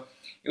know, so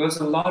it was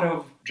a lot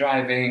of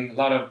driving, a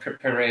lot of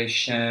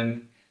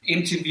preparation,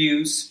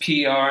 interviews,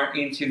 PR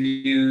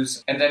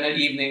interviews, and then at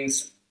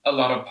evenings, a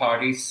lot of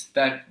parties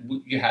that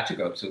you had to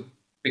go to,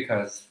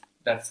 because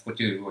that's what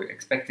you were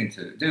expecting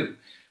to do,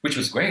 which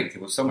was great.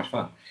 It was so much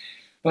fun.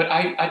 But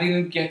I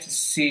didn't get to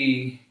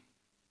see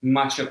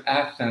much of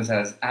Athens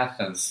as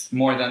Athens,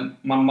 more than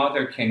my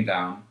mother came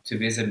down to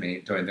visit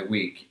me during the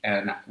week,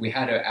 and we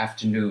had an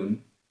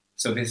afternoon.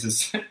 So this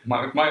is,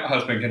 my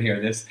husband can hear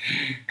this,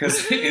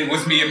 because it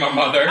was me and my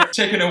mother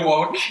taking a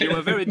walk. You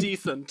were very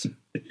decent.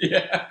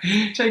 Yeah,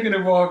 taking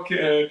a walk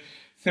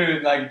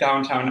through like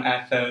downtown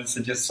Athens,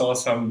 and just saw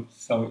some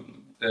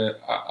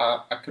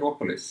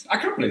Acropolis.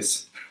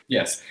 Acropolis.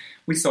 Yes,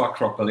 we saw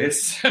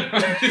Acropolis.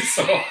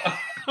 So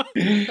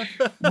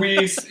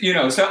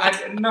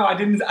I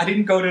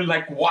didn't go to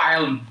like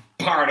wild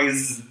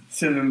parties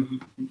till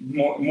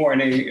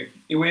morning.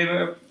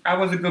 I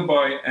was a good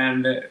boy,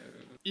 and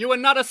you were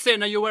not a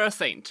sinner, you were a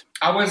saint.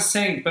 I was a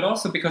saint, but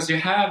also because you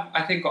have,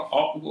 I think,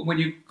 when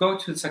you go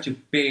to such a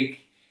big,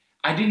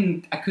 I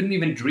couldn't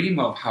even dream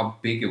of how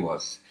big it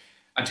was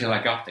until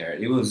I got there.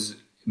 It was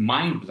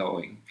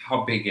mind-blowing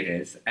how big it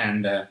is.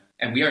 And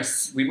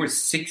we were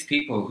 6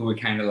 people who were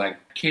kind of like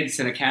kids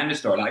in a candy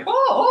store, like,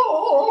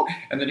 oh.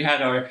 And then you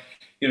had our,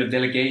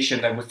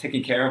 delegation that was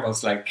taking care of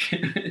us, like,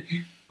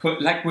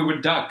 like we were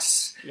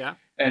ducks. Yeah.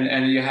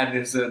 And you had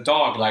this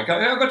dog, like,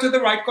 oh, go to the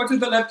right, go to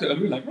the left. And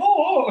we were like,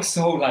 oh.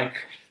 So, like,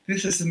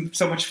 this is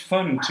so much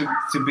fun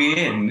to be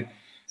in.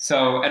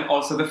 So, and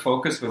also the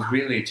focus was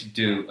really to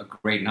do a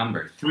great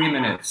number. 3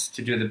 minutes,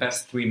 to do the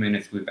best 3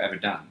 minutes we've ever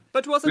done.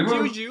 But wasn't We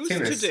were you used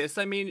serious. to this?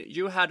 I mean,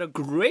 you had a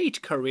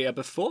great career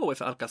before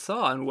with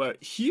Alcazar and were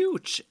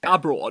huge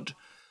abroad.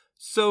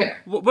 So, Yeah.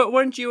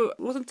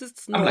 wasn't this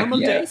I'm like,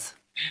 normal yeah. days?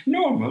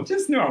 Normal,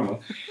 just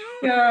normal.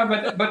 Yeah,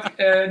 but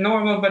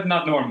normal, but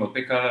not normal,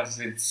 because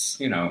it's,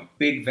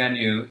 big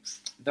venue,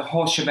 the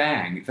whole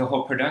shebang, the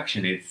whole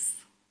production, it's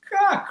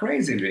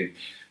crazy big.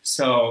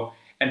 So,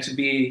 and to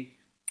be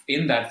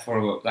in that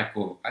for, like,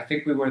 I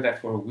think we were there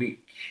for a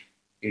week,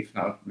 if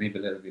not maybe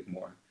a little bit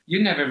more.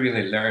 You never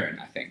really learn,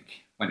 I think,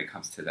 when it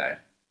comes to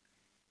that.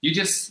 You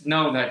just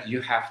know that you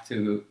have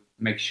to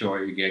make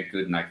sure you get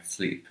good night's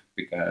sleep,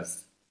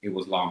 because it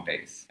was long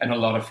days and a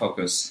lot of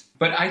focus.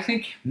 But I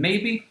think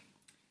maybe,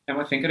 and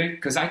I think of it,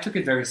 because I took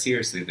it very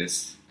seriously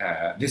this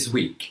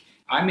week.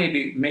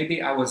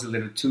 Maybe I was a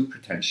little too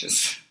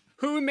pretentious.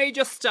 Who made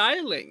your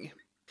styling?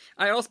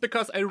 I asked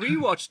because I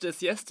rewatched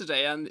this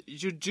yesterday, and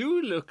you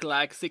do look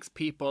like 6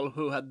 people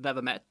who had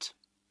never met.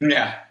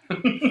 Yeah.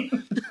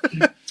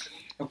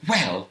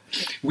 Well,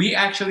 we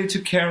actually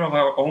took care of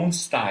our own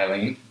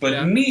styling, but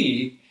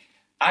Yeah.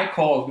 I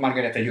called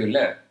Margareta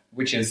Julle,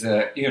 which is,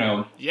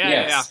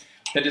 Yeah.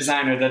 the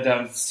designer that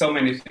does so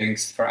many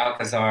things for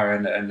Alcazar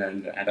and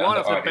One other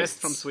of the artists.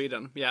 best from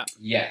Sweden, yeah.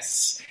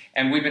 Yes,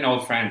 and we've been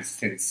old friends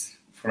since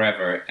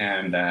forever,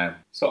 and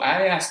so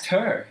I asked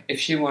her if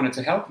she wanted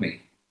to help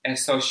me, and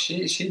so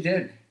she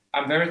did.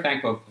 I'm very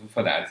thankful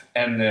for that.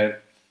 And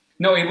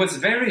no, it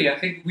was I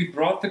think we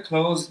brought the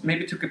clothes,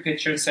 maybe took a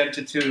picture and sent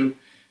it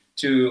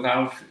to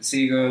Ralph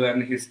Siegel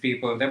and his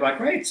people. They were like,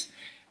 great.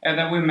 And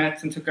then we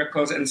met and took our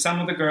clothes, and some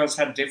of the girls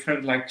had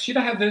different, like, should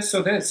I have this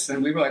or this?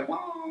 And we were like,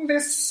 well,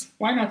 this,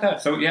 why not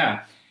that? So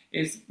yeah,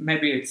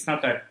 maybe it's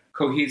not that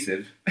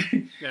cohesive.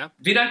 Yeah.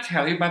 Did I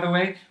tell you, by the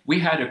way, we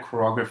had a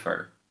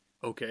choreographer.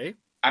 Okay.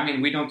 I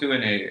mean, we don't do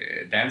any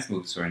dance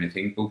moves or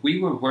anything, but we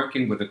were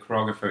working with a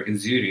choreographer in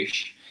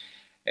Zurich,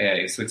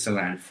 in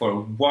Switzerland, for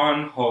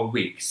 1 whole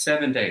week,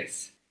 7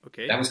 days.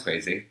 Okay. That was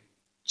crazy.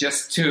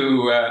 Just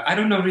to, I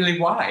don't know really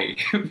why,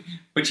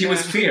 but she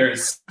was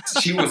fierce.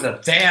 She was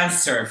a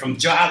dancer from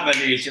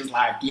Germany. She was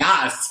like,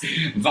 yes,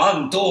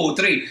 1, 2,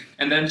 3.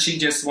 And then she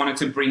just wanted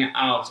to bring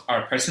out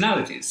our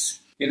personalities.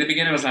 In the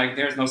beginning, it was like,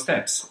 there's no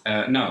steps.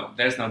 No,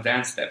 there's no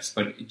dance steps,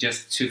 but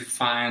just to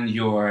find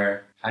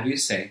your, how do you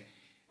say?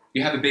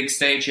 You have a big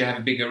stage, you have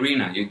a big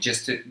arena. You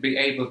just to be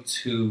able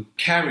to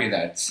carry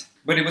that.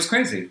 But it was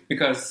crazy,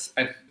 because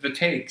at the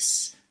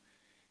takes,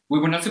 we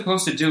were not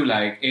supposed to do,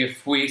 like,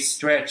 if we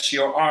stretch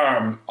your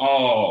arm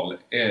all,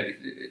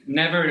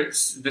 never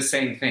the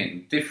same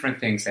thing,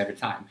 different things every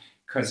time,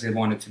 because they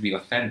wanted to be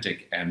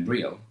authentic and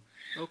real.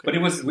 Okay. But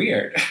it was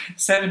weird.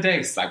 7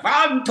 days, like,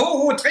 1,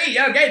 2, 3,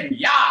 again,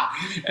 yeah!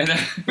 And then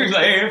we were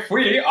like, if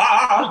we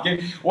are,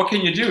 what can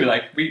you do?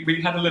 Like,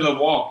 we had a little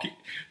walk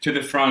to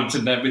the front,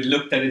 and then we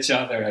looked at each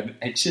other,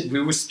 and shit,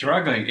 we were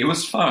struggling. It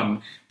was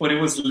fun, but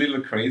it was a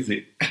little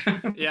crazy.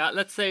 Yeah,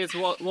 let's say it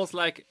was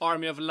like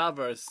Army of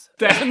Lovers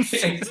dance.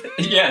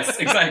 Yes,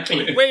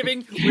 exactly.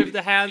 Waving with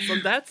the hands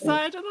on that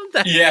side and on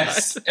that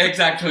Yes, side.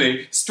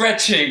 exactly.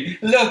 Stretching,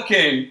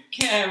 looking,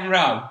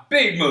 camera,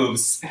 big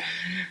moves.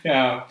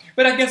 Yeah,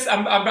 but I guess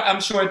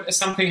I'm sure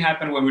something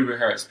happened when we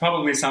rehearsed.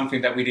 Probably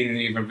something that we didn't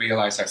even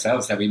realize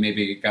ourselves. That we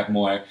maybe got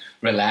more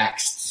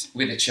relaxed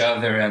with each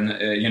other, and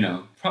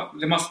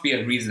there must be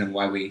a reason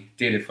why we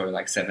did it for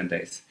like 7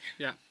 days.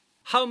 Yeah.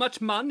 How much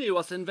money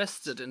was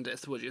invested in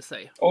this, would you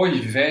say? Oy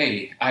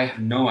vey, I have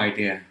no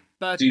idea.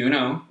 But Do you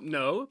know?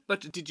 No,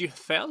 but did you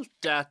felt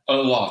that A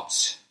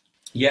lot.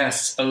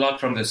 Yes, a lot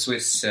from the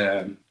Swiss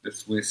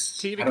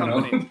TV I don't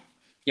know. company?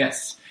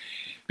 Yes,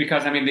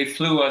 because I mean they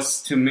flew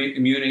us to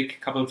Munich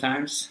a couple of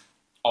times,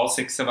 all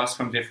 6 of us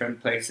from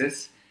different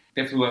places.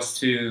 They flew us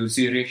to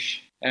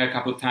Zurich a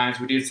couple of times.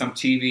 We did some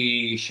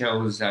TV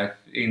shows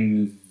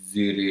in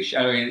Zurich,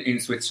 in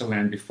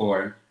Switzerland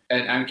before.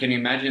 And I can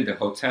imagine the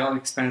hotel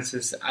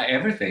expenses,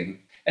 everything.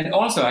 And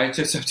also, I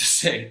just have to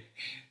say,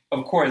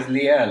 of course,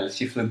 Liel,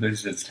 she flew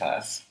business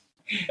class.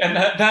 And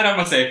that I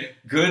must say,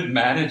 good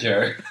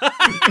manager.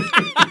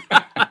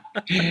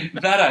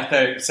 That I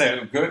think,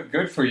 so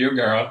good for you,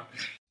 girl.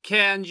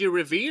 Can you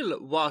reveal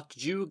what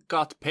you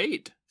got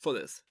paid for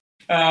this?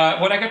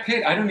 What I got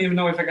paid, I don't even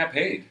know if I got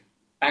paid.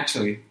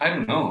 Actually, I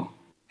don't know.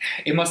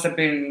 It must have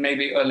been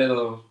maybe a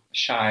little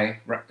shy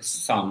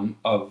sum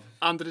of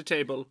Under the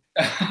table.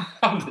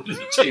 under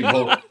the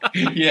table.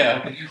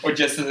 Yeah, or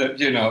just a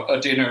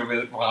dinner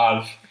with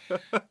Ralph.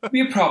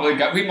 We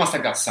must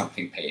have got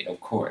something paid, of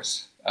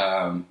course,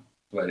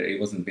 but it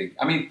wasn't big.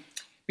 I mean,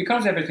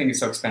 because everything is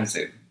so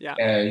expensive.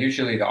 Yeah.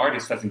 Usually the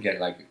artist doesn't get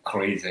like a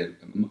crazy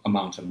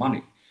amount of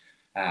money.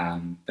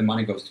 the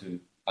money goes to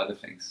other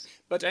things.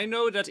 But I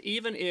know that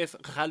even if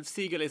Ralph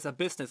Siegel is a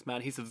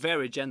businessman, he's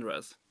very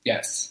generous.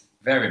 Yes,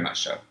 very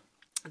much so.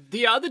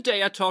 The other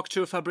day I talked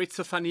to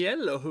Fabrizio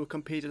Faniello, who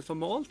competed for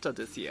Malta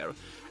this year,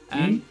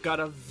 and got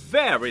a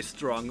very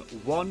strong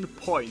 1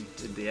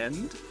 point in the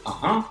end.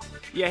 Uh-huh.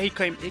 Yeah, he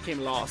came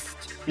last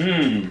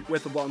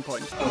with 1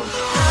 point.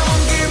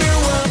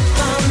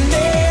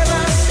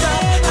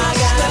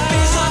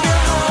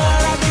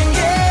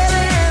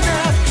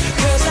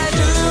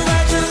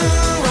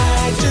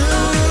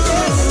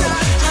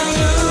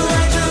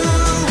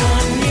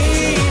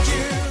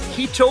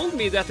 He told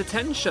me that the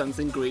tensions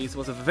in Greece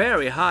was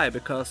very high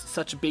because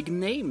such big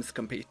names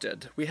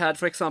competed. We had,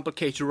 for example,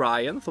 Katie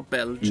Ryan for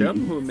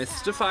Belgium, who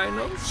missed the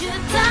final. And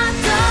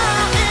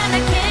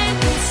I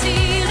can't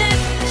conceal it.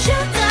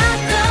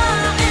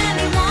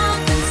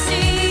 Anyone can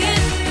see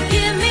it.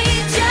 Give me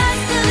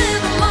just a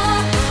little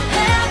more.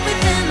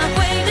 Everything I've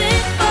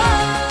waited for.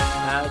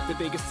 The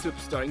biggest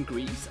superstar in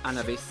Greece,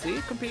 Anna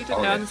Vissi, competed,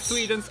 Oh, and yes.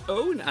 Sweden's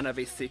own Anna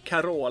Vissi,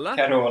 Carola,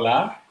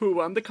 Carola. who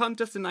won the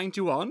contest in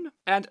 91.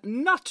 And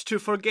not to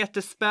forget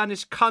the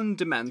Spanish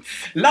condiments.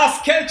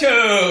 Las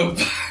Ketchup!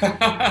 Puedo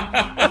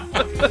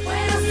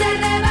ser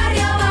de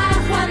barrio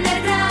bajo,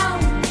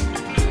 underground,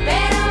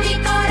 pero mi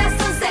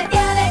corazón se te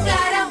ha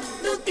declarado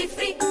duty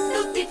free,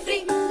 duty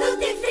free,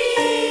 duty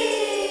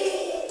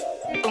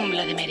free. Un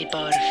Vladimir,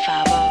 por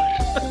favor.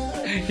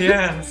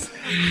 Yes.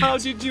 How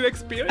did you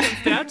experience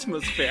the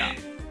atmosphere?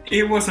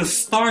 It was a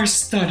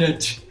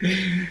star-studded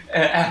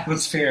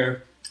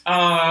atmosphere.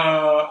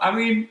 I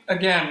mean,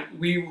 again,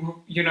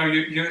 you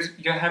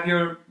have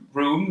your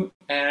room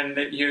and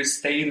you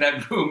stay in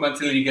that room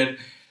until you get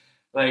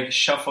like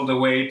shuffled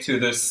away to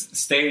the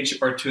stage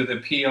or to the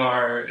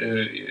PR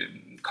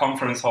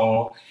conference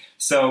hall.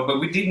 So, but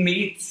we did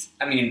meet,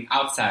 I mean,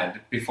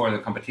 outside before the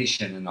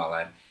competition and all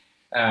that.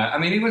 I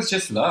mean, it was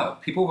just love.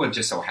 People were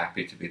just so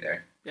happy to be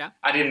there. Yeah.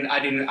 I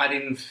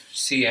didn't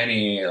see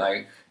any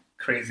like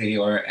crazy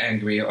or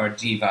angry or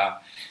diva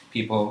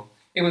people.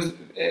 It was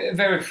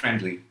very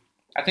friendly.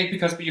 I think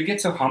because you get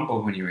so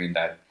humble when you're in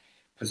that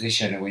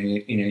position when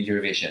you're in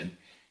Eurovision,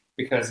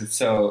 because it's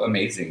so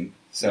amazing.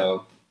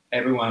 So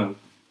everyone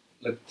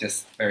looked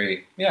just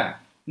very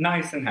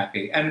nice and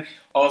happy. And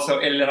also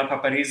Elena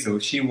Paparizou,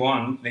 she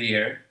won the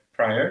year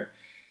prior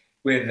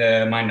with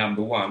My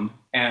Number One,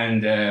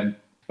 and.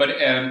 But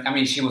I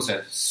mean, she was a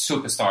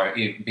superstar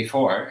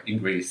before in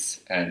Greece,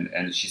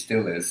 and she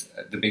still is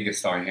the biggest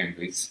star here in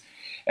Greece.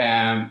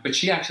 But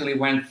she actually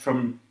went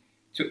to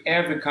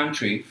every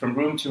country, from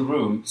room to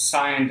room,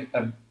 signed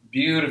a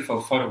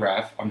beautiful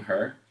photograph on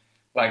her,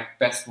 like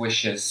best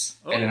wishes,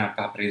 Elena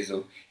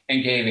Paparizou,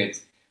 and gave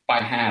it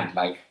by hand,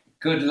 like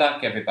good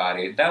luck,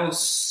 everybody. That was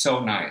so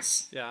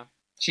nice. Yeah.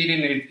 She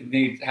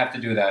didn't have to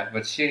do that,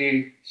 but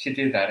she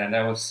did that, and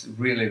that was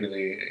really,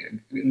 really a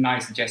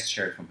nice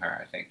gesture from her,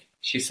 I think.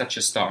 She's such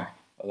a star.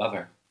 I love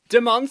her.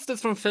 The Monsters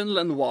from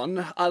Finland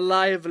won. A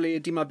lively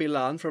Dima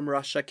Bilan from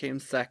Russia came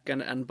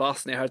second, and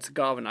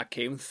Bosnia-Herzegovina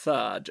came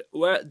third.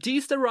 Were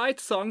these the right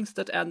songs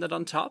that ended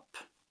on top?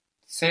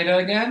 Say that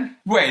again?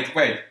 Wait.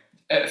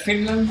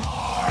 Finland?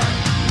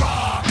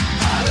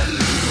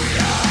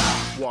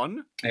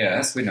 Won.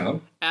 Yes, we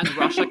know. And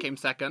Russia came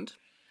second.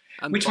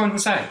 And Which one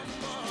was I?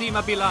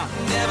 Dima Bilan.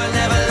 Never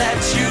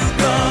let you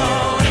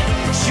go.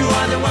 You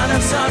are the one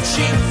I'm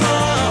searching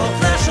for.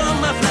 Flash on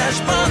my flash,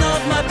 bone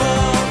of my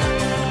bone.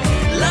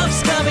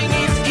 Love's coming,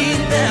 it's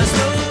in there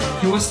slow.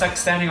 He was like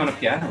standing on a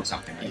piano or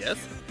something, right? Yes.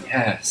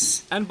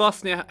 Yes. And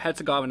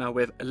Bosnia-Herzegovina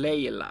with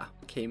Leila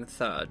came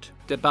third.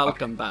 The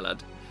Balkan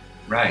ballad.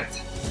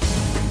 Right.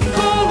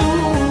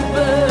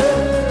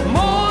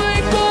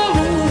 Moj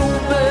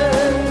golube,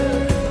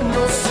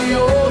 nosi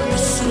ovi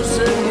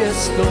suze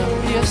mjesto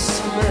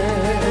pjesme.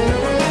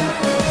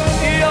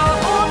 Ja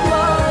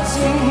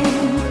odlazim,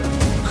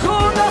 ko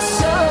da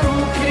sam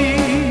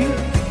kriv,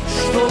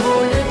 što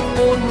volim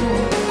onu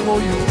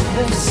koju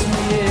ne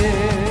smije.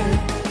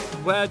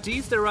 Were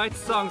these the right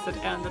songs that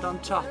ended on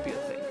top, you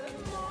think?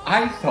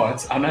 I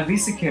thought Anna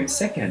Vissi came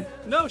second.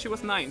 No, she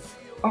was ninth.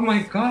 Oh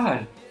my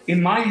god.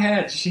 In my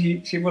head,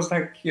 she was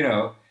like,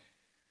 I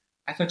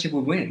thought she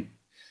would win.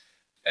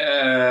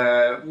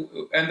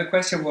 And the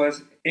question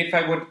was if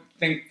I would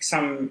think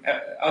some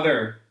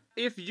other...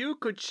 If you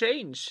could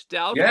change the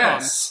outcome,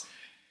 Yes.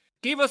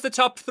 give us the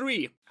top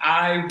three.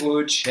 I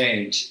would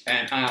change,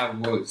 and I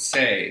would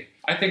say,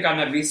 I think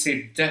Anna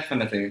Vissi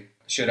definitely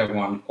should have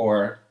won,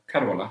 or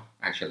Carola,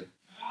 actually.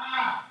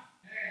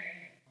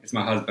 It's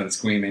my husband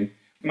screaming.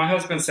 My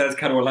husband says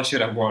Carola should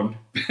have won,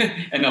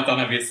 and not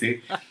Anna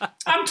Vissi.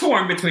 I'm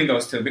torn between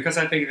those two, because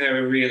I think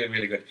they're really,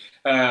 really good.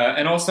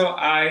 And also,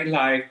 I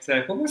liked,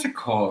 what was it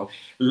called?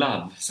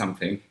 Love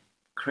something.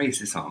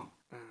 Crazy song.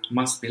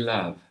 Must Be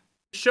Love.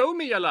 Show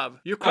me your love,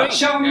 Ukraine.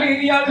 Show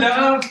me your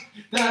love.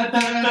 Da, da,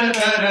 da,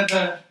 da,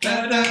 da,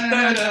 da, da,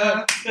 da,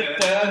 da,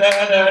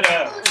 da, da,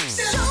 da.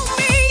 Show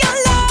me your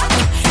love.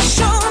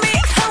 Show me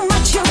how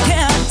much you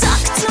care.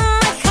 Talk to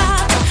my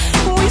heart.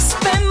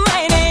 Whisper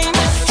my name.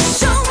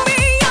 Show me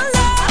your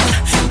love.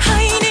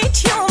 I need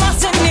you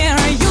as near.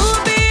 You'll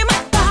be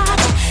my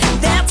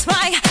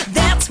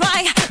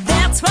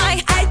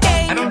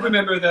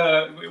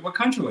remember what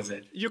country was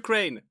it?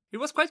 Ukraine. It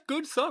was quite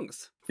good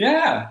songs.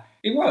 Yeah,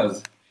 it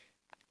was.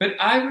 But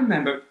I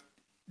remember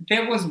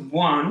there was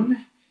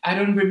one, I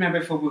don't remember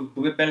if it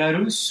was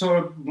Belarus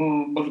or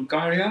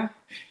Bulgaria.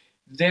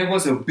 There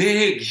was a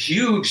big,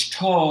 huge,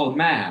 tall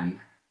man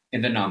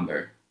in the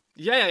number.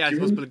 Yeah. It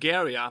was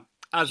Bulgaria.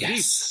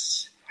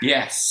 Aziz.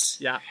 Yes.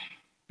 Yeah.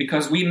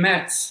 Because we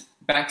met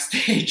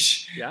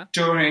backstage Yeah.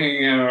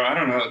 during, I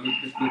don't know,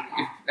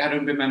 I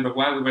don't remember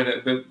why we were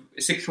there, but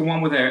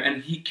 641 were there,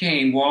 and he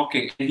came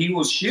walking, and he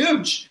was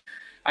huge.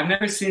 I've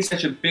never seen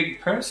such a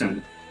big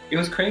person. It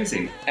was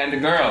crazy. And the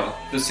girl,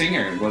 the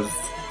singer, was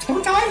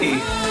so tiny.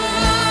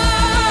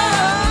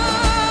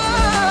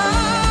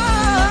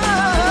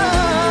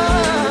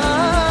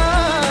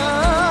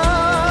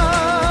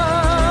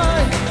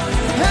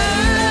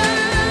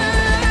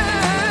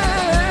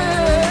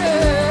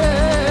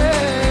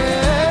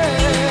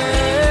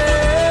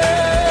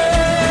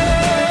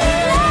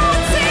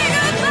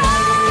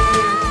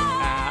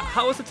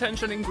 How was the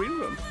tension in green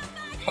room?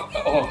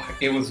 Oh,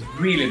 it was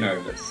really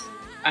nervous.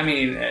 I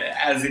mean,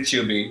 as it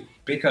should be,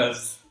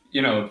 because,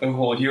 you know, the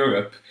whole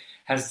Europe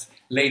has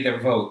laid their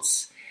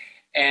votes.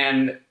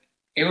 And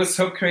it was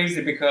so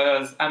crazy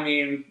because, I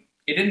mean,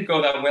 it didn't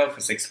go that well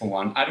for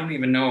 641. I don't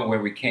even know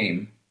where we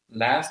came.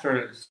 Last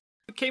or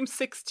We came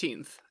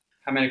 16th,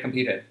 how many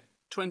competed?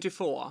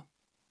 24.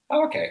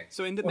 Oh, okay.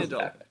 So in the Wasn't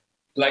middle. that bad.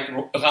 Like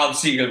Ralf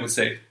Siegel would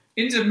say,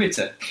 in the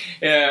middle.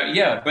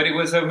 Yeah, but it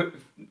was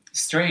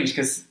strange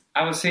because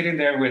I was sitting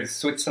there with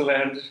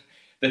Switzerland,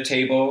 the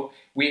table.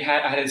 I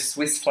had a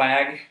Swiss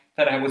flag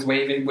that I was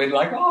waving with,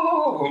 like,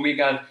 oh, and we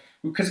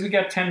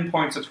got 10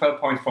 points or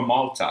 12 points from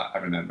Malta, I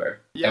remember.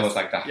 Yes, That was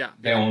like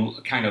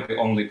the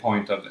only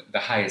point of the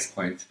highest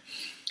point.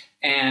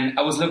 And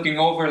I was looking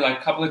over,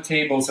 like, a couple of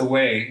tables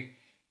away.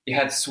 You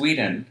had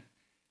Sweden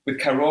with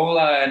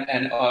Carola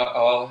and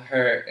all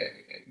her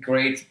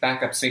great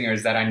backup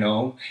singers that I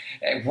know,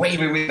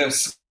 waving with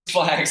the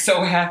flag,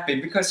 so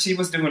happy because she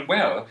was doing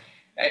well.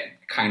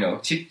 Kind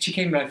of. She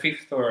came like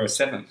 5th or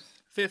 7th.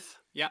 5th,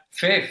 yeah.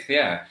 5th,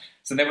 yeah.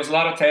 So there was a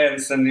lot of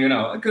tents and, you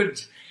know,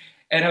 good.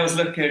 And I was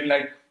looking,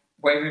 like,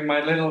 waving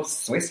my little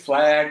Swiss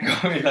flag,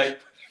 going like,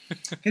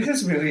 this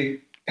is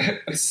really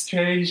a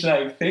strange,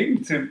 like,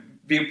 thing to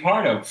be a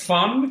part of.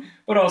 Fun,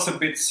 but also a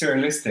bit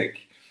surrealistic.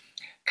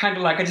 Kind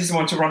of like I just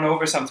want to run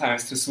over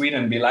sometimes to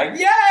Sweden and be like,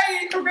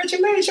 yay,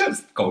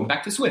 congratulations, going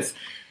back to Swiss.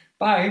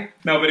 Bye.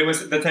 No,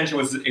 but the tension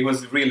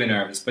was really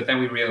nervous. But then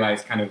we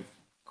realized kind of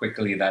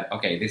quickly that,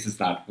 okay,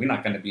 we're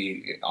not going to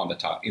be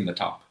in the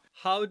top.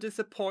 How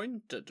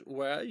disappointed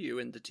were you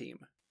in the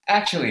team?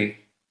 Actually,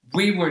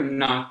 we were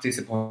not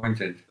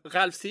disappointed.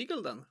 Ralf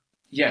Siegel then?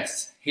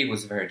 Yes, he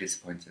was very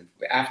disappointed.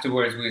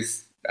 Afterwards, we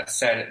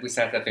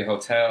sat at the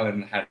hotel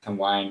and had some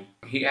wine.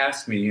 He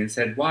asked me and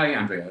said, why,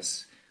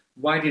 Andreas?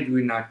 Why did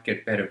we not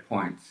get better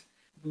points?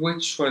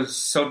 Which was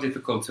so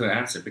difficult to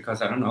answer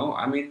because I don't know.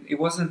 I mean, it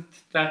wasn't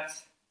that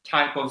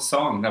type of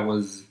song that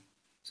was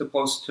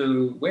supposed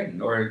to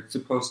win or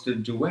supposed to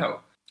do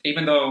well.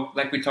 Even though,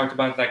 like we talked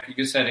about, like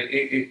you said,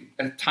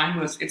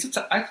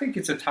 I think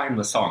it's a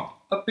timeless song,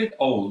 a bit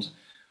old,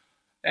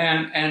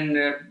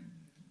 and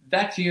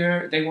that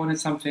year they wanted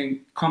something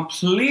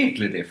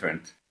completely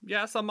different.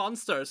 Yeah, some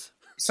monsters.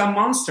 Some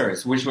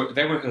monsters,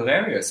 they were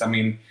hilarious. I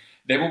mean,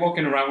 they were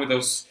walking around with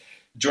those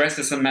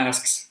dresses and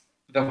masks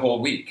the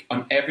whole week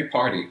on every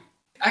party.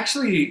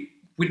 Actually,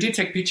 we did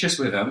take pictures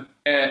with them,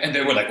 and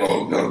they were like,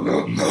 "Oh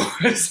no!"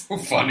 It's so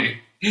funny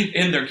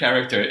in their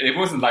character. It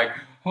wasn't like,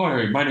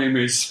 "Hi, my name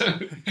is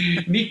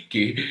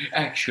Nicky."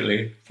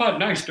 Actually, fun,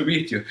 nice to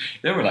meet you.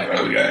 They were like,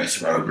 "Oh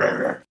yes."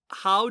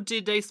 How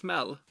did they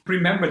smell?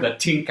 Remember that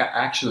Tinka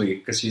actually,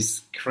 because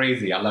she's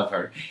crazy, I love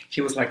her.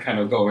 She was like kind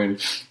of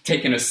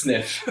taking a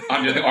sniff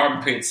under the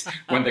armpits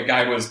when the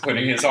guy was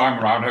putting his arm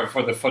around her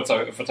for the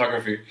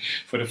photography,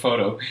 for the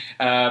photo.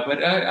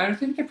 But I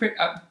think they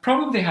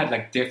probably had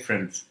like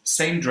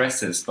same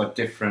dresses, but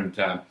different,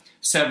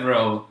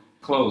 several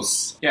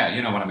clothes. Yeah,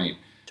 you know what I mean.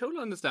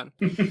 Totally understand.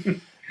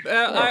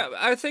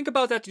 I think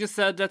about that. You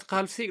said that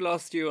Ralf Siegel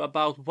asked you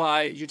about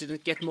why you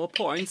didn't get more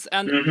points.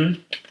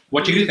 And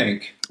What do you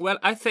think? well,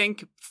 I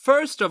think,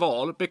 first of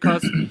all,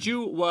 because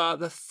you were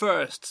the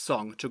first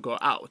song to go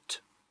out.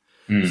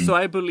 So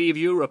I believe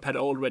Europe had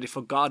already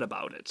forgot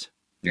about it.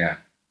 Yeah,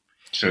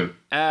 true.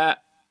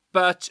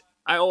 But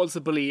I also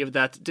believe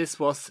that this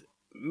was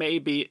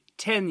maybe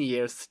 10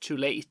 years too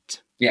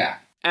late. Yeah.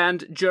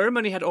 And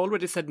Germany had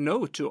already said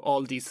no to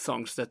all these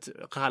songs that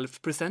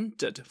Ralf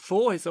presented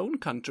for his own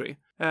country.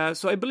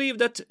 So I believe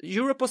that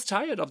Europe was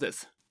tired of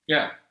this.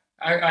 Yeah,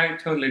 I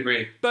totally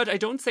agree. But I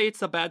don't say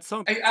it's a bad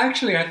song. I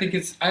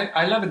think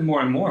I love it more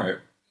and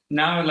more.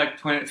 Now, like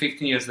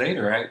 15 years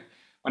later,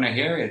 when I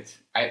hear it,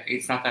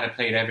 it's not that I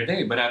play it every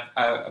day, but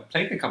I've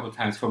played it a couple of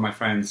times for my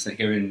friends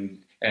here in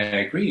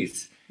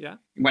Greece. Yeah.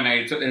 When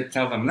I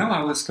tell them, no,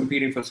 I was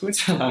competing for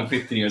Switzerland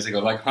 15 years ago,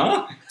 like,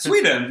 huh?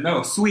 Sweden?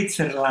 No,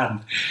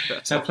 Switzerland.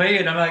 So I play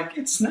it, I'm like,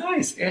 it's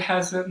nice. It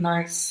has a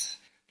nice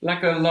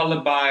like a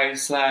lullaby /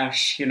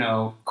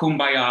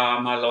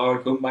 kumbaya, my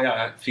lord,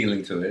 kumbaya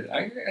feeling to it.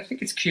 I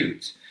think it's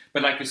cute.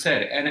 But like you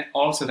said, and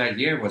also that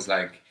year was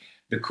like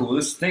the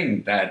coolest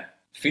thing that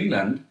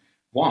Finland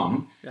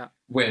won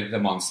with the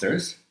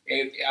Monsters.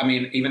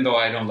 Even though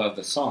I don't love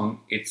the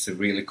song, it's a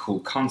really cool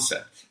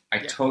concept. I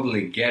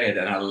totally get it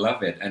and I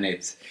love it. And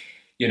it's,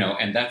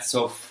 and that's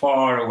so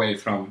far away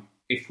from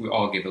If We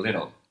All Give a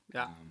Little.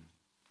 Yeah.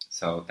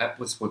 So that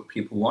was what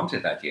people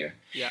wanted that year.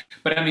 Yeah.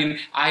 But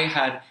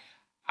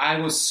I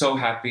was so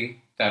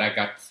happy that I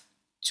got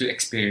to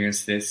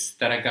experience this,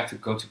 that I got to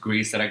go to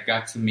Greece, that I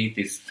got to meet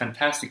these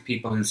fantastic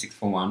people in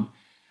 641.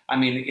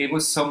 It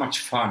was so much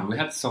fun. We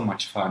had so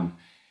much fun,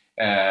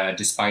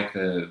 despite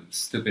the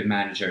stupid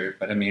manager.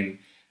 But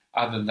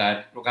other than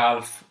that,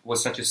 Ralph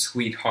was such a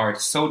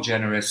sweetheart, so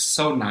generous,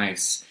 so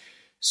nice,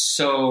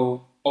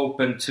 so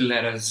open to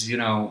let us,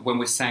 when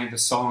we sang the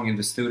song in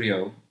the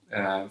studio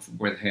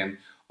with him,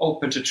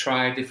 open to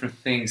try different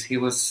things. He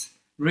was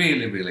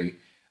really, really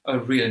a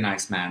really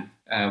nice man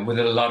with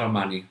a lot of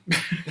money,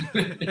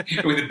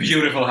 with a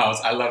beautiful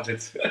house. I loved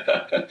it.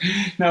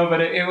 No,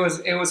 but it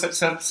was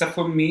so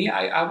for me.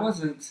 I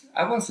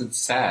wasn't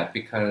sad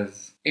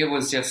because it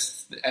was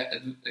just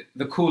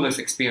the coolest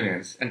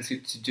experience, and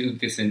to do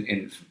this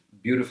in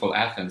beautiful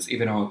Athens,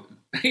 even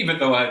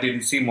though I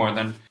didn't see more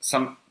than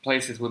some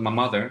places with my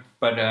mother,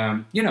 but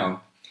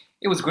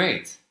it was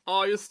great.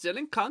 Are you still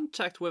in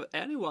contact with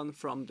anyone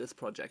from this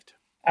project?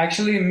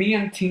 Actually, me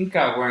and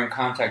Tinka were in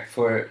contact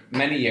for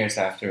many years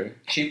after.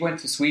 She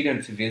went to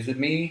Sweden to visit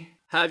me.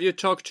 Have you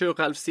talked to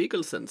Ralph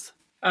Siegel since?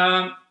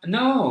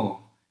 No.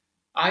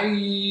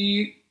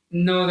 I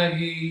know that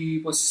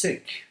he was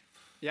sick.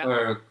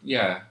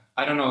 Yeah.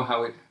 I don't know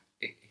how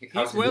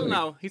He's well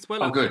now. He's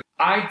well. Oh, good.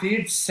 I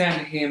did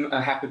send him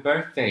a happy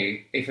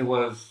birthday, if it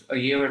was a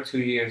year or 2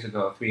 years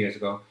ago, 3 years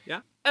ago.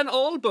 Yeah. An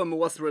album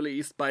was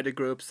released by the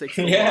group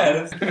 641.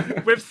 Yes.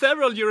 With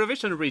several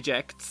Eurovision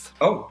rejects.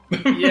 Oh.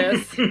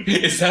 Yes.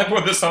 Is that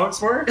what the songs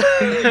were?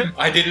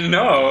 I didn't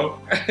know.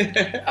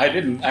 I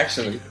didn't,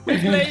 actually. We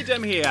played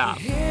them here.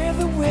 Hear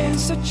the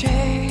winds of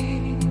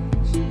change.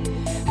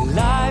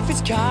 Life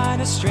is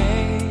kinda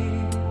strange.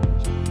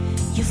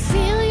 You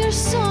feel your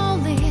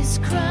soul is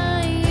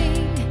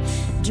crying,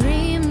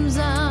 dreams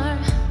are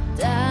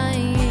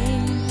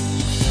dying.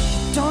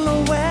 Don't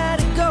know where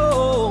to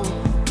go.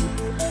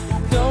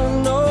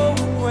 Don't know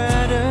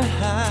where to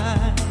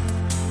hide.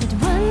 But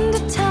when the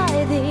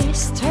tide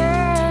is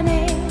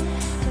turning,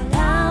 then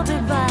I'll be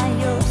by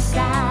your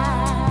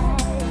side.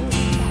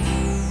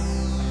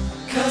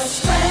 'Cause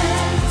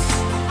friends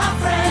are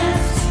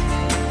friends,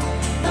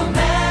 no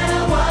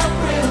matter what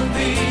will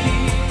be.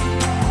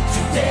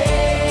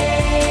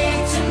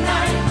 Today,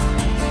 tonight,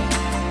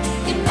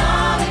 in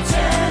all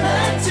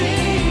eternity.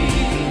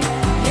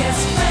 Yes,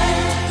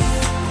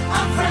 friends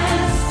are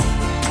friends,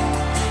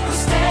 who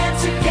stand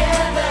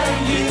together,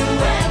 you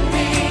and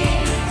me,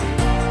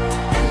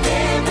 and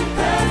live in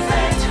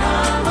perfect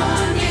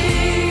harmony.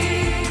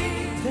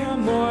 There are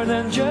more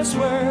than just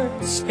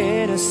words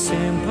in a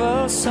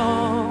simple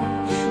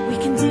song. We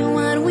can do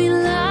what we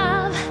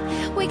love,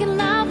 we can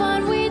love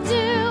what we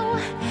do.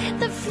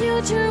 The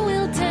future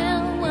will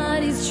tell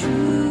what is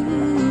true.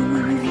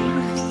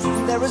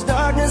 There is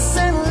darkness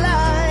and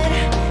light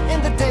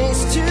in the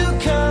days to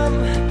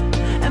come,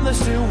 and there's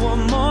still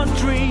one more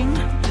dream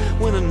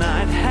when the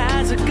night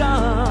has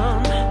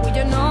gone. We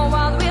don't know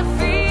what we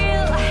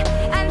feel,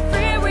 and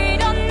fear we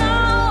don't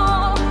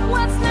know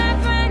what's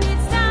left when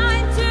it's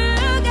time to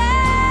go.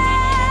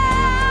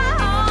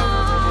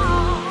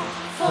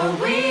 For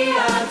we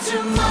are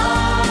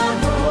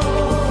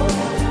tomorrow,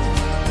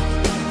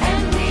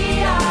 and we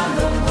are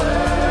the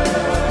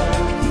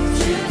world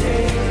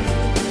today.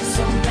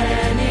 So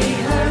many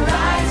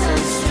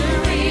horizons to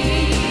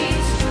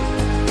reach,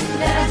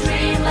 let our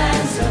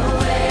dreamlands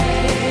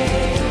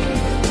away.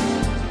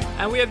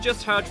 And we have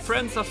just heard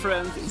Friends of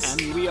Friends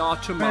and We Are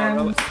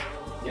Tomorrow.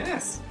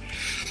 Yes.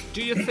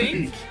 Do you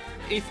think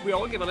If We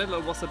All Give a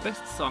Little was the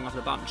best song of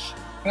the bunch?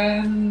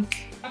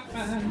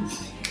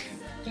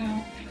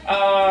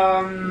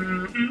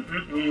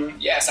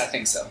 Yes, I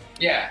think so.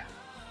 Yeah.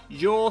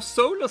 Your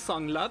solo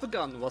song Love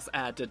Gun was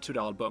added to the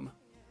album.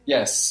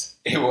 Yes,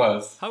 it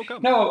was. How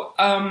come? No,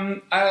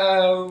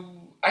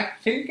 I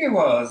think it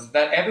was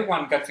that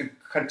everyone got to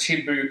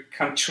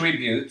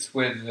contribute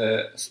with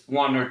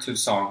one or two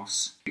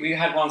songs. We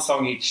had one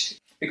song each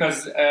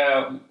because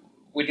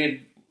we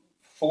did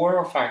 4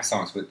 or 5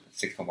 songs with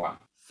 641.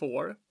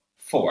 4.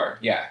 4,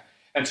 yeah.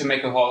 And to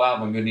make a whole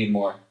album, you need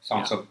more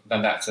songs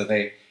than that. So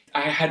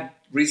I had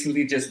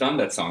recently just done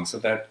that song, so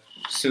that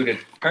suited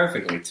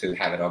perfectly to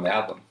have it on the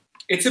album.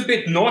 It's a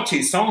bit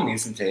naughty song,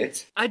 isn't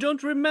it? I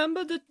don't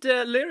remember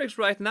the lyrics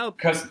right now.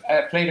 Because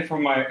I played it for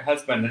my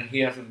husband and he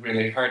hasn't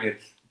really heard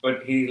it.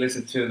 But he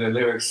listened to the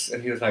lyrics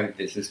and he was like,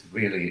 this is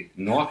really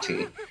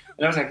naughty.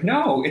 And I was like,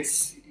 no,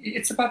 it's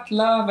about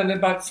love and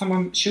about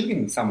someone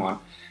shooting someone.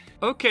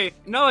 Okay,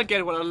 now I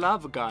get what a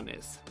love gun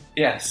is.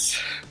 Yes.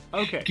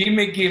 Okay. Give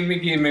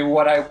me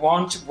what I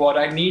want, what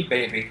I need,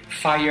 baby.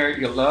 Fire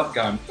your love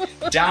gun.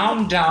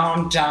 Down,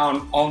 down,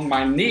 down on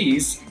my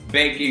knees,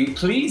 begging,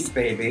 please,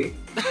 baby.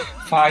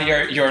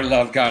 Fire your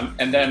love gun.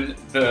 And then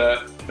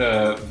the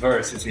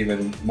verse is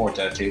even more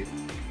touchy.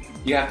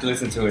 You have to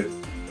listen to it.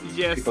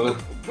 Yes. People.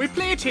 We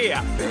play it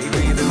here.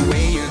 Baby, the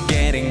way you're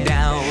getting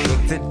down,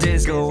 the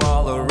disco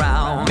all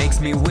around, makes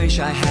me wish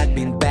I had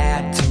been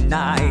bad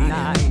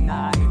tonight.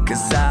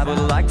 Cause I would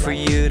like for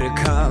you to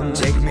come,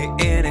 take me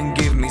in and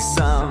give me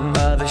some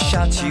of the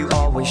shots you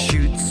always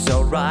shoot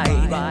so right.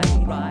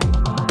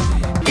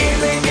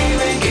 Give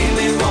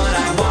me what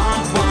I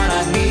want, what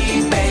I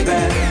need,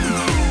 baby.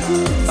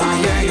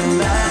 Fire your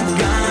love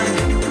gun.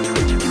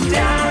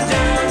 Down,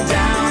 down,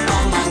 down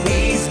on my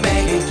knees,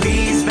 baby,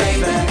 please,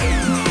 baby.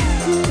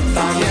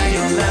 Fire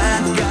your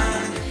love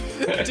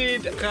gun.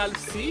 Did Ralph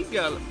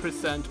Siegel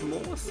present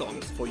more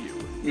songs for you?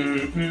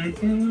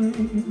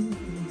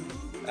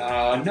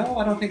 No,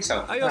 I don't think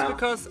so. I asked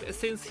because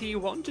since he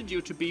wanted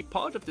you to be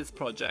part of this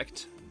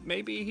project,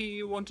 maybe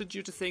he wanted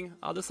you to sing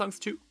other songs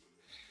too?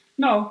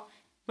 No.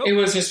 Nope. It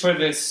was just for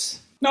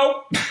this.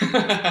 Nope.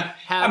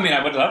 I mean,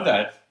 I would love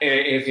that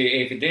if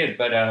he did.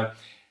 But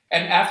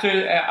and after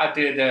I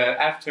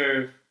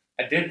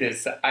did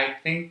this, I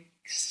think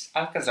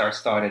Alcazar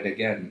started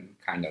again,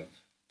 kind of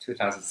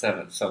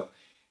 2007. So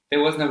there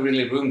was no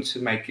really room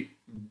to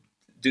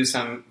do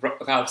some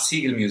Ralph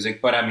Siegel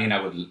music. But I mean, I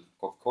would,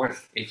 of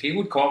course, if he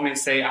would call me and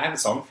say, "I have a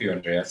song for you,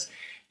 Andreas,"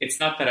 it's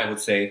not that I would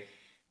say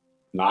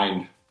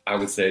 9. I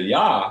would say,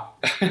 "Yeah,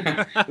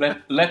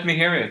 let me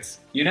hear it."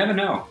 You never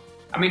know.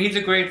 I mean, he's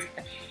a great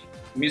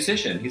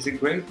musician. He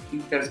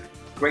does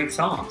great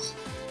songs.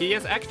 He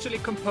has actually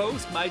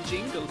composed my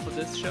jingle for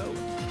this show.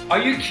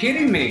 Are you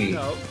kidding me?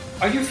 No.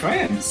 Are you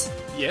friends?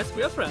 Yes,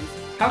 we are friends.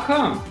 How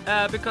come?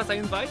 Because I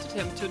invited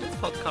him to this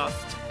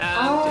podcast,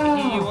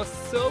 and he was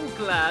so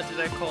glad that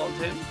I called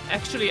him.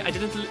 Actually, I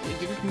didn't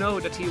know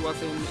that he was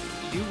in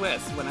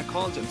US when I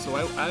called him, so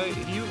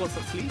he was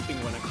sleeping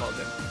when I called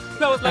him.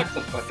 So I was like,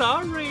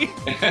 sorry,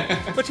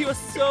 but he was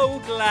so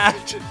glad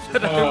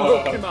that I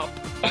woke him up.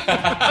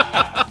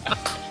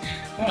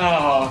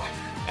 Oh,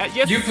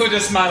 Yes. you put a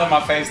smile on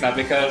my face now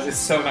because it's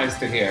so nice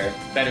to hear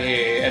that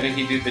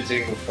he did the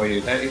jingle for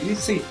you. You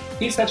see,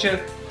 he's such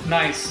a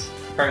nice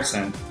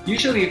person.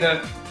 Usually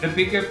the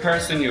bigger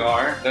person you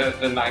are,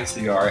 the nicer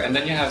you are, and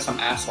then you have some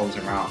assholes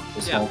around,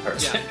 the small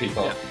person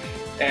people.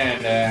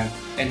 Yeah.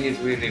 And he's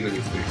really,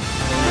 really sweet.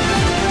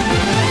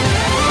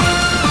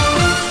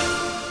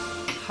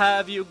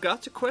 Have you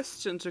got a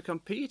question to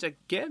compete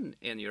again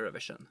in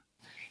Eurovision?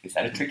 Is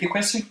that a tricky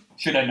question?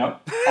 Should I know?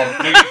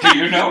 Do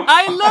you know?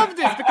 I love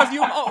this because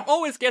you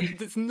always get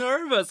this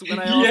nervous when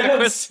I ask a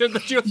question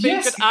that you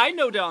think that I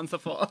know the answer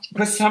for.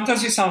 But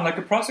sometimes you sound like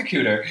a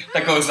prosecutor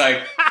that goes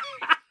like,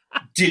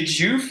 "Did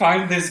you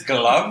find this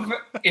glove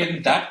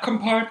in that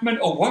compartment,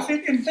 or was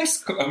it in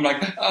this?" I'm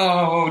like,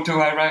 "Oh,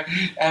 do I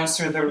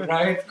answer the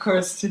right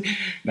question?"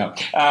 No.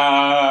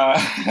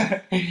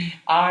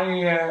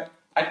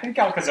 I think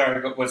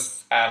Alcazar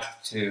was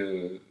asked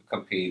to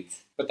compete,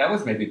 but that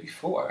was maybe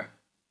before.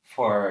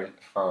 For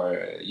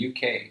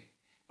UK.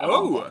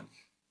 Oh.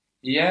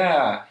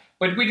 Yeah,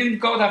 but we didn't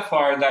go that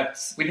far.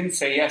 We didn't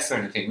say yes or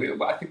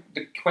anything. I think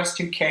the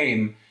question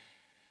came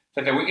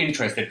that they were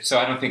interested, so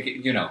I don't think,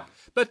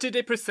 But did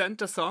they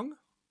present a song?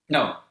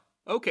 No.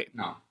 Okay.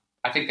 No.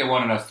 I think they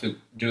wanted us to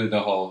do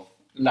the whole,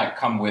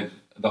 come with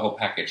the whole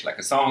package, like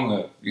a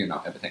song,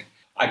 everything.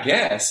 I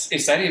guess.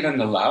 Is that even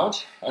allowed?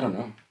 I don't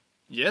know.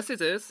 Yes,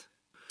 it is.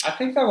 I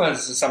think that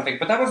was something,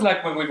 but that was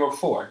like when we were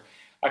 4.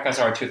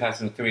 Alcazar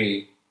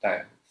 2003.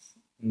 That's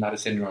not a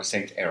Sinner or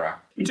Saint era.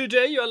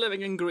 Today you are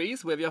living in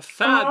Greece with your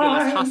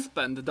fabulous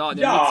husband,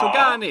 Daniel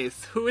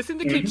Mitsoganis, who is in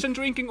the kitchen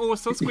drinking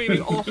also,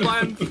 screaming awful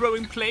and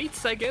throwing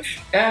plates, I guess.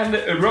 And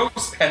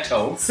rose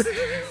petals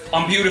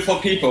on beautiful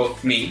people,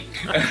 me.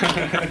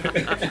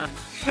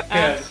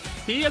 Yes.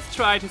 He has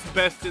tried his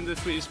best in the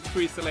Swedish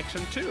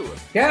pre-selection too.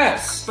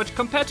 Yes. But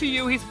compared to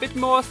you, he's a bit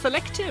more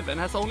selective and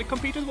has only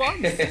competed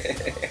once.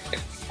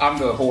 I'm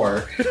the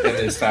whore in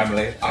this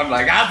family. I'm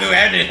like, I'll do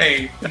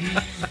anything.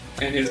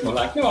 And he's more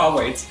like, no, I'll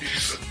wait.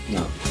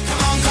 No.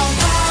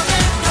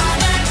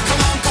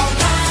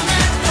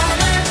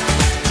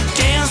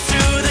 Dance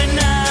through the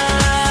night.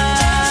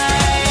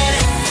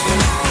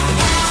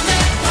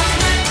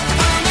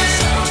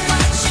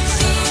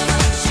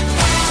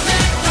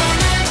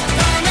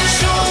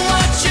 Show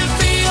what you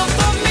feel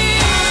for me.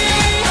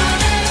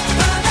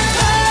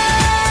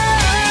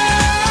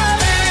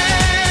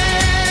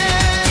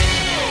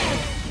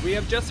 We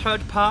have just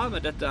heard Palmer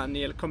that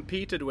Daniel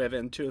competed with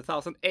in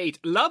 2008.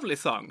 Lovely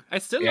song. I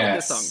still love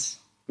this song.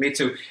 Me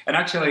too. And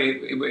actually,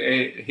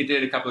 he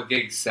did a couple of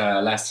gigs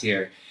last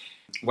year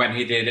when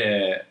he did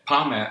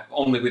Palmer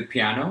only with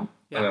piano,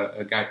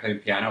 a guy playing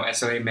piano, and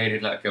so he made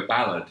it like a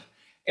ballad.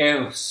 It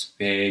was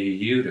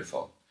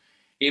beautiful.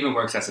 Even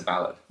works as a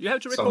ballad. You have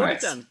to So record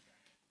nice. it then.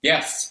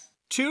 Yes.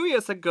 2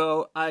 years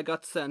ago, I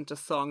got sent a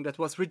song that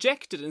was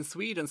rejected in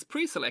Sweden's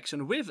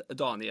pre-selection with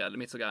Daniel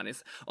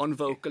Mitsoganis on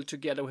vocal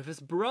together with his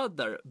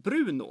brother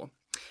Bruno.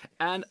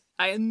 And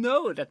I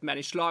know that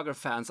many Schlager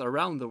fans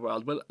around the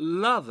world will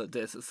love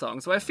this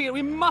song, so I feel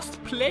we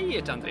must play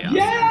it, Andreas.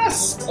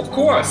 Yes, of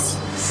course.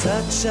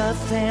 Such a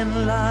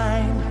thin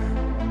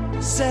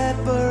line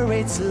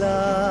separates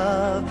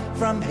love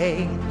from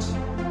hate.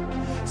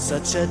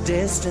 Such a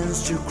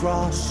distance to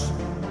cross,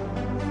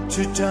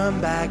 to turn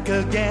back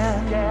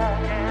again.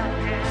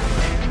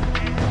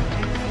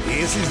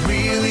 Is it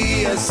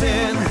really a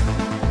sin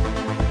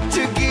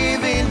to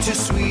give in to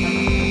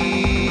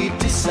sweet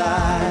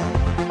desire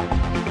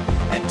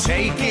and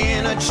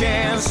taking a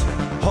chance,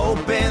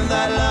 hoping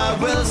that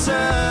love will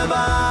survive?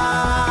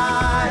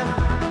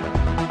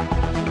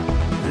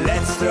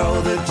 Let's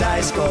throw the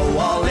dice, go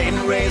all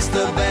in, raise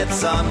the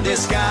bets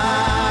undisguised.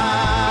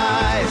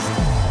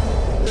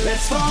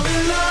 Let's fall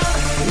in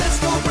love, let's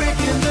go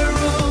breaking the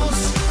rules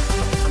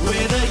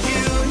with a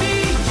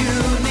uni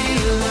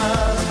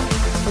love.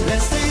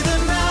 Let's stay the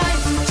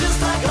night,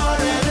 just like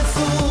hard-headed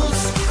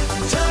fools,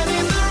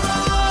 turning the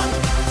wrong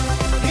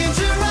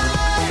into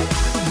right.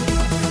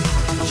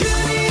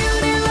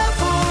 Uni love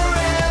for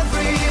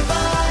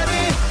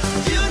everybody,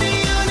 uni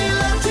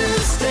love to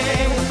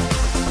stay.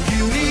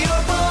 Beauty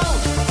or bold,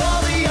 for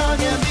the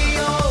young and the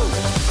old.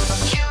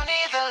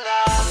 Uni the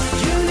love,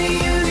 uni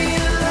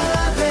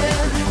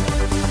loving.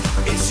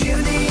 It's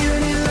uni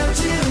love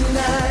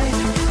tonight.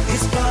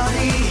 It's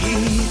body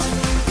heat,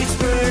 it's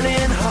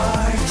burning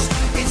hearts.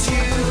 It's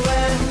you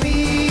and me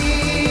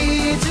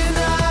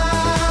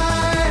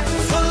tonight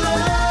for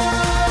love.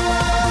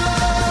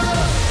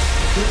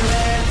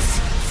 Let's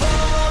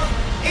fall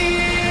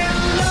in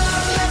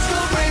love. Let's go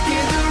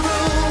breaking the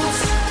rules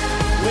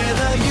with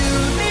a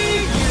uni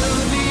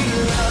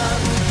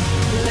love.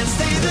 Let's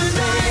stay the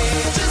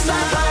night, just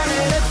like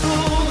hard-headed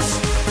fools,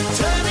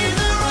 turning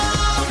the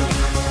wrong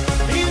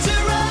into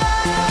right.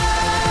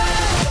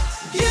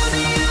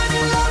 Uni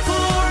love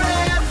for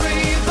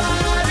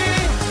everybody.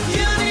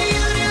 Uni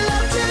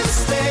love to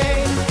stay.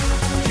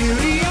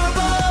 Beauty or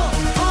bold,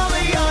 for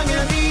the young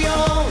and the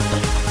old.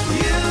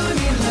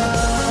 Uni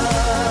love.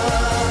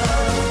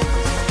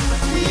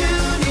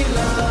 Uni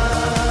love.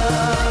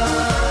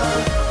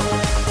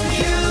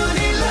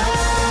 Uni love.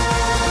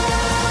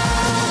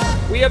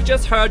 We have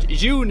just heard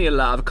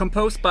Unilove,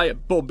 composed by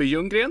Bobby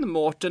Ljunggren,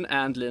 Morten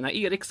and Lina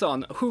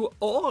Eriksson, who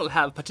all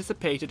have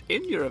participated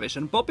in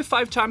Eurovision. Bobby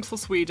 5 times for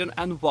Sweden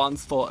and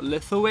once for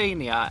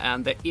Lithuania,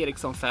 and the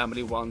Eriksson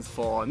family once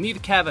for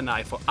Niamh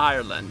Kavanagh for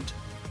Ireland.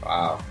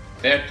 Wow.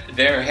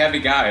 They're heavy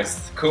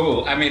guys.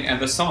 Cool. I mean, and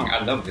the song,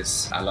 I love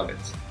this. I love it.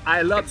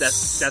 I love that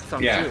It's-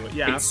 song yeah, too.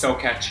 Yeah. It's so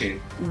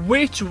catchy.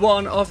 Which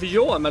one of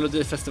your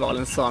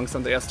Melodifestivalen songs,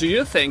 Andreas, do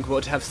you think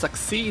would have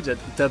succeeded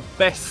the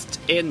best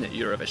in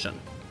Eurovision?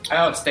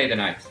 I'll Stay the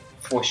Night,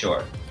 for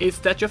sure. Is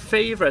that your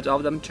favorite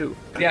of them too?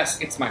 Yes,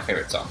 it's my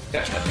favorite song,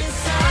 definitely.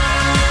 Stay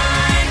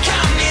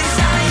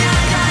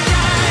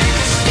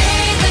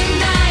the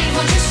night,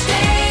 won't you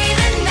stay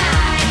the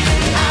night?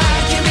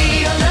 I can be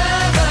your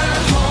lover,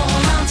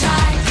 hold on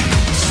tight.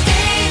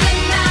 Stay the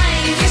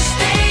night, if you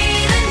stay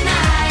the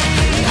night.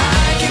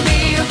 I can be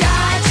your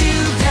guide to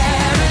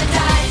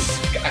paradise.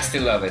 I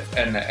still love it,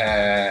 and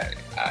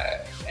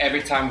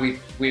every time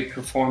we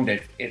performed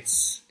it,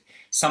 it's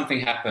something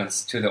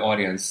happens to the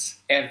audience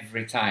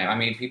every time. I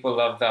mean, people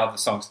love the other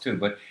songs too,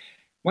 but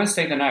when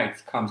Stay the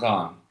Night comes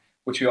on,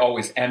 which we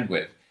always end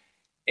with,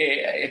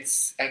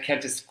 it's I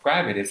can't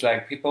describe it. It's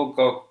like people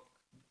go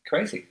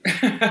crazy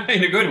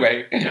in a good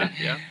way.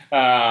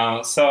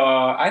 Yeah. So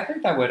I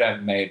think that would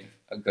have made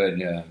a good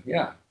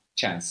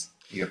chance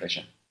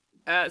Eurovision.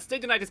 Stay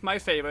the Night is my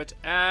favorite.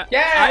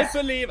 Yes!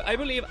 I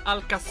believe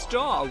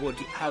Alcastar would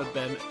have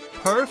been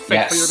perfect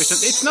Yes. for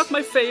Eurovision. It's not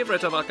my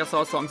favorite of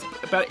Alcastar songs,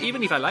 but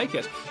even if I like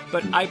it,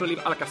 but I believe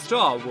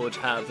Alcastar would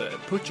have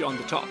put you on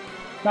the top.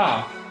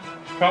 No,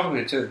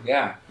 probably too.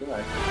 Yeah, you're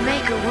right.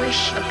 Make a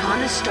wish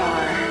upon a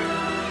star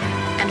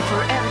and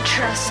forever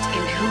trust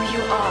in who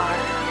you are.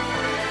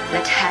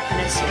 Let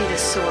happiness be the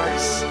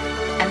source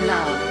and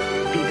love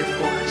be the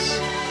force.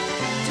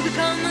 To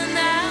become an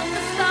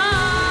Alcastar.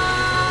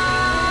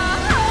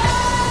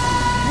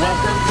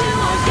 Welcome to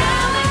our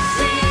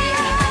galaxy,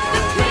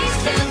 the place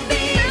to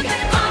be,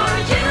 our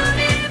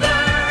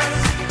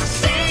universe.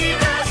 See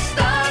the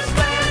stars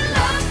where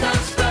love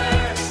comes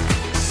first.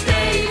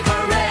 Stay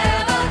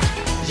forever,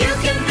 you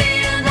can be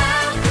an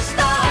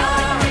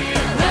Alcastar.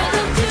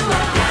 Welcome to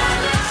our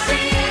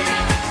galaxy,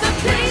 the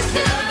place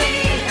to be,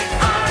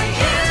 our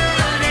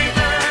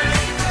universe.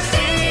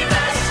 See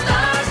the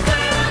stars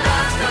where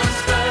love comes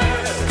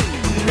first.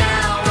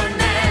 Now or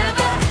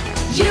never,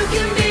 you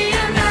can be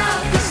an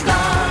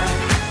Alcastar.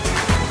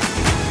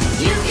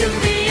 You can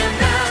be an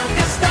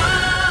Alcastar.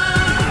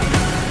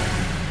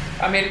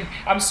 I mean,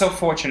 I'm so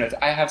fortunate.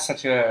 I have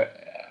such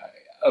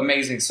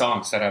amazing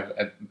songs that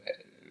I've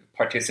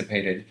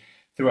participated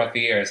throughout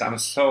the years. I'm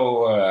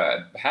so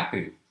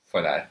happy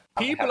for that.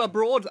 People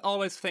abroad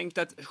always think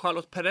that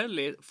Charlotte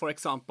Perrelli, for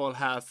example,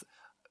 has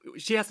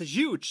she has a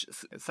huge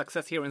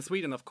success here in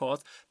Sweden, of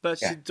course, but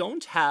she Yeah.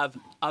 don't have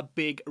a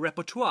big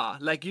repertoire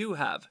like you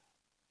have.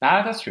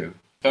 That's true.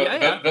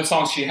 The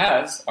songs she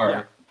has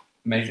are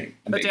amazing.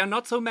 But there are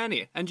not so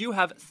many, and you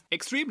have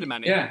extremely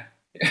many. Yeah,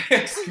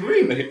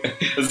 extremely.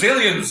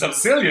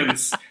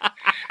 Zillions.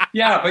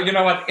 Yeah, but you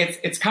know what?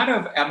 It's kind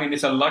of, I mean,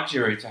 it's a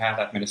luxury to have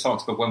that many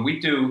songs. But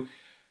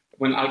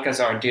when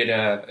Alcazar did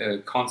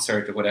a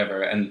concert or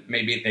whatever, and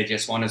maybe they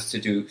just want us to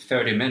do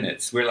 30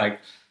 minutes, we're like,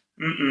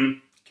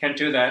 can't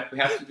do that. We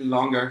have to do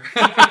longer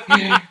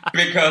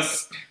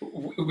because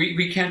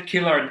we can't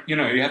kill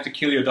you have to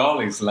kill your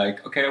dollies.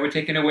 Like, okay, are we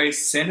taking away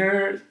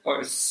Sinner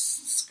or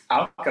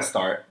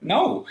Alcazar?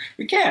 No,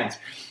 we can't.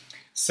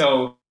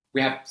 So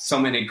we have so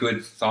many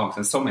good songs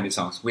and so many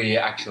songs. We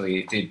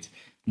actually did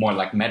more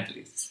like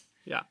medleys.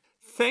 Yeah.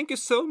 Thank you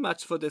so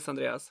much for this,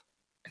 Andreas.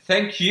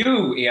 Thank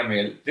you,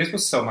 Emil. This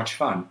was so much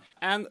fun.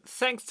 And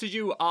thanks to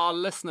you, our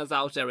listeners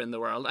out there in the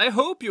world. I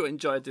hope you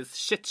enjoyed this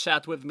chit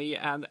chat with me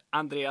and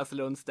Andreas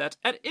Lundstedt.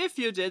 And if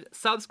you did,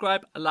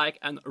 subscribe, like,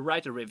 and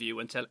write a review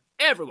and tell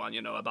everyone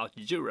you know about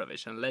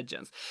Eurovision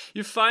Legends.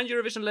 You find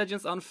Eurovision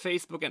Legends on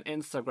Facebook and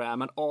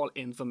Instagram, and all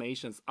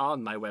information's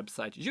on my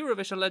website,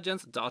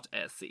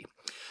 eurovisionlegends.se.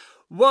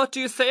 What do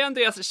you say,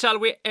 Andreas? Shall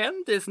we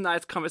end this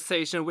nice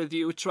conversation with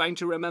you trying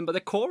to remember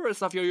the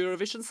chorus of your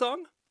Eurovision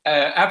song?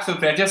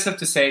 Absolutely. I just have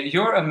to say,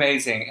 you're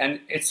amazing.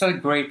 And it's so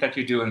great that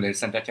you're doing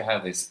this and that you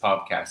have this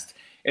podcast.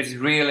 It's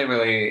really,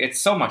 really, it's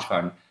so much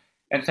fun.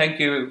 And thank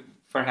you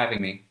for having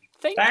me.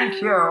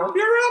 Thank you. You're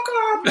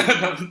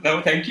welcome.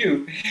 No, thank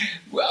you.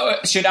 Well,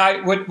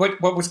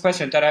 what was the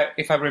question?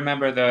 If I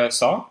remember the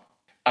song?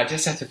 I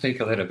just have to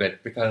think a little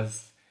bit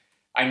because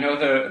I know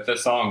the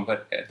song,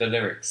 but the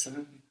lyrics.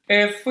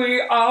 If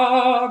we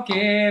all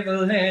give a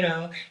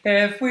little,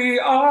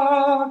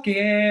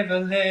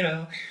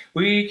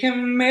 we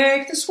can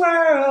make this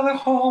world a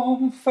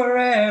home for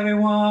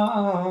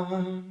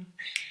everyone.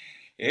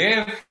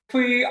 If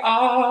we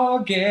all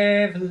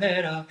give a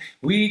little,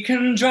 we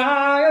can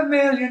dry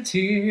 1,000,000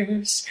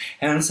 tears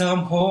and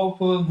some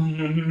hope will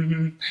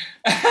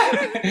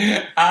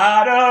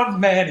out of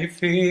many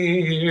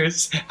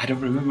fears. I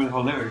don't remember the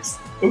whole lyrics.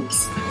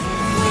 Oops.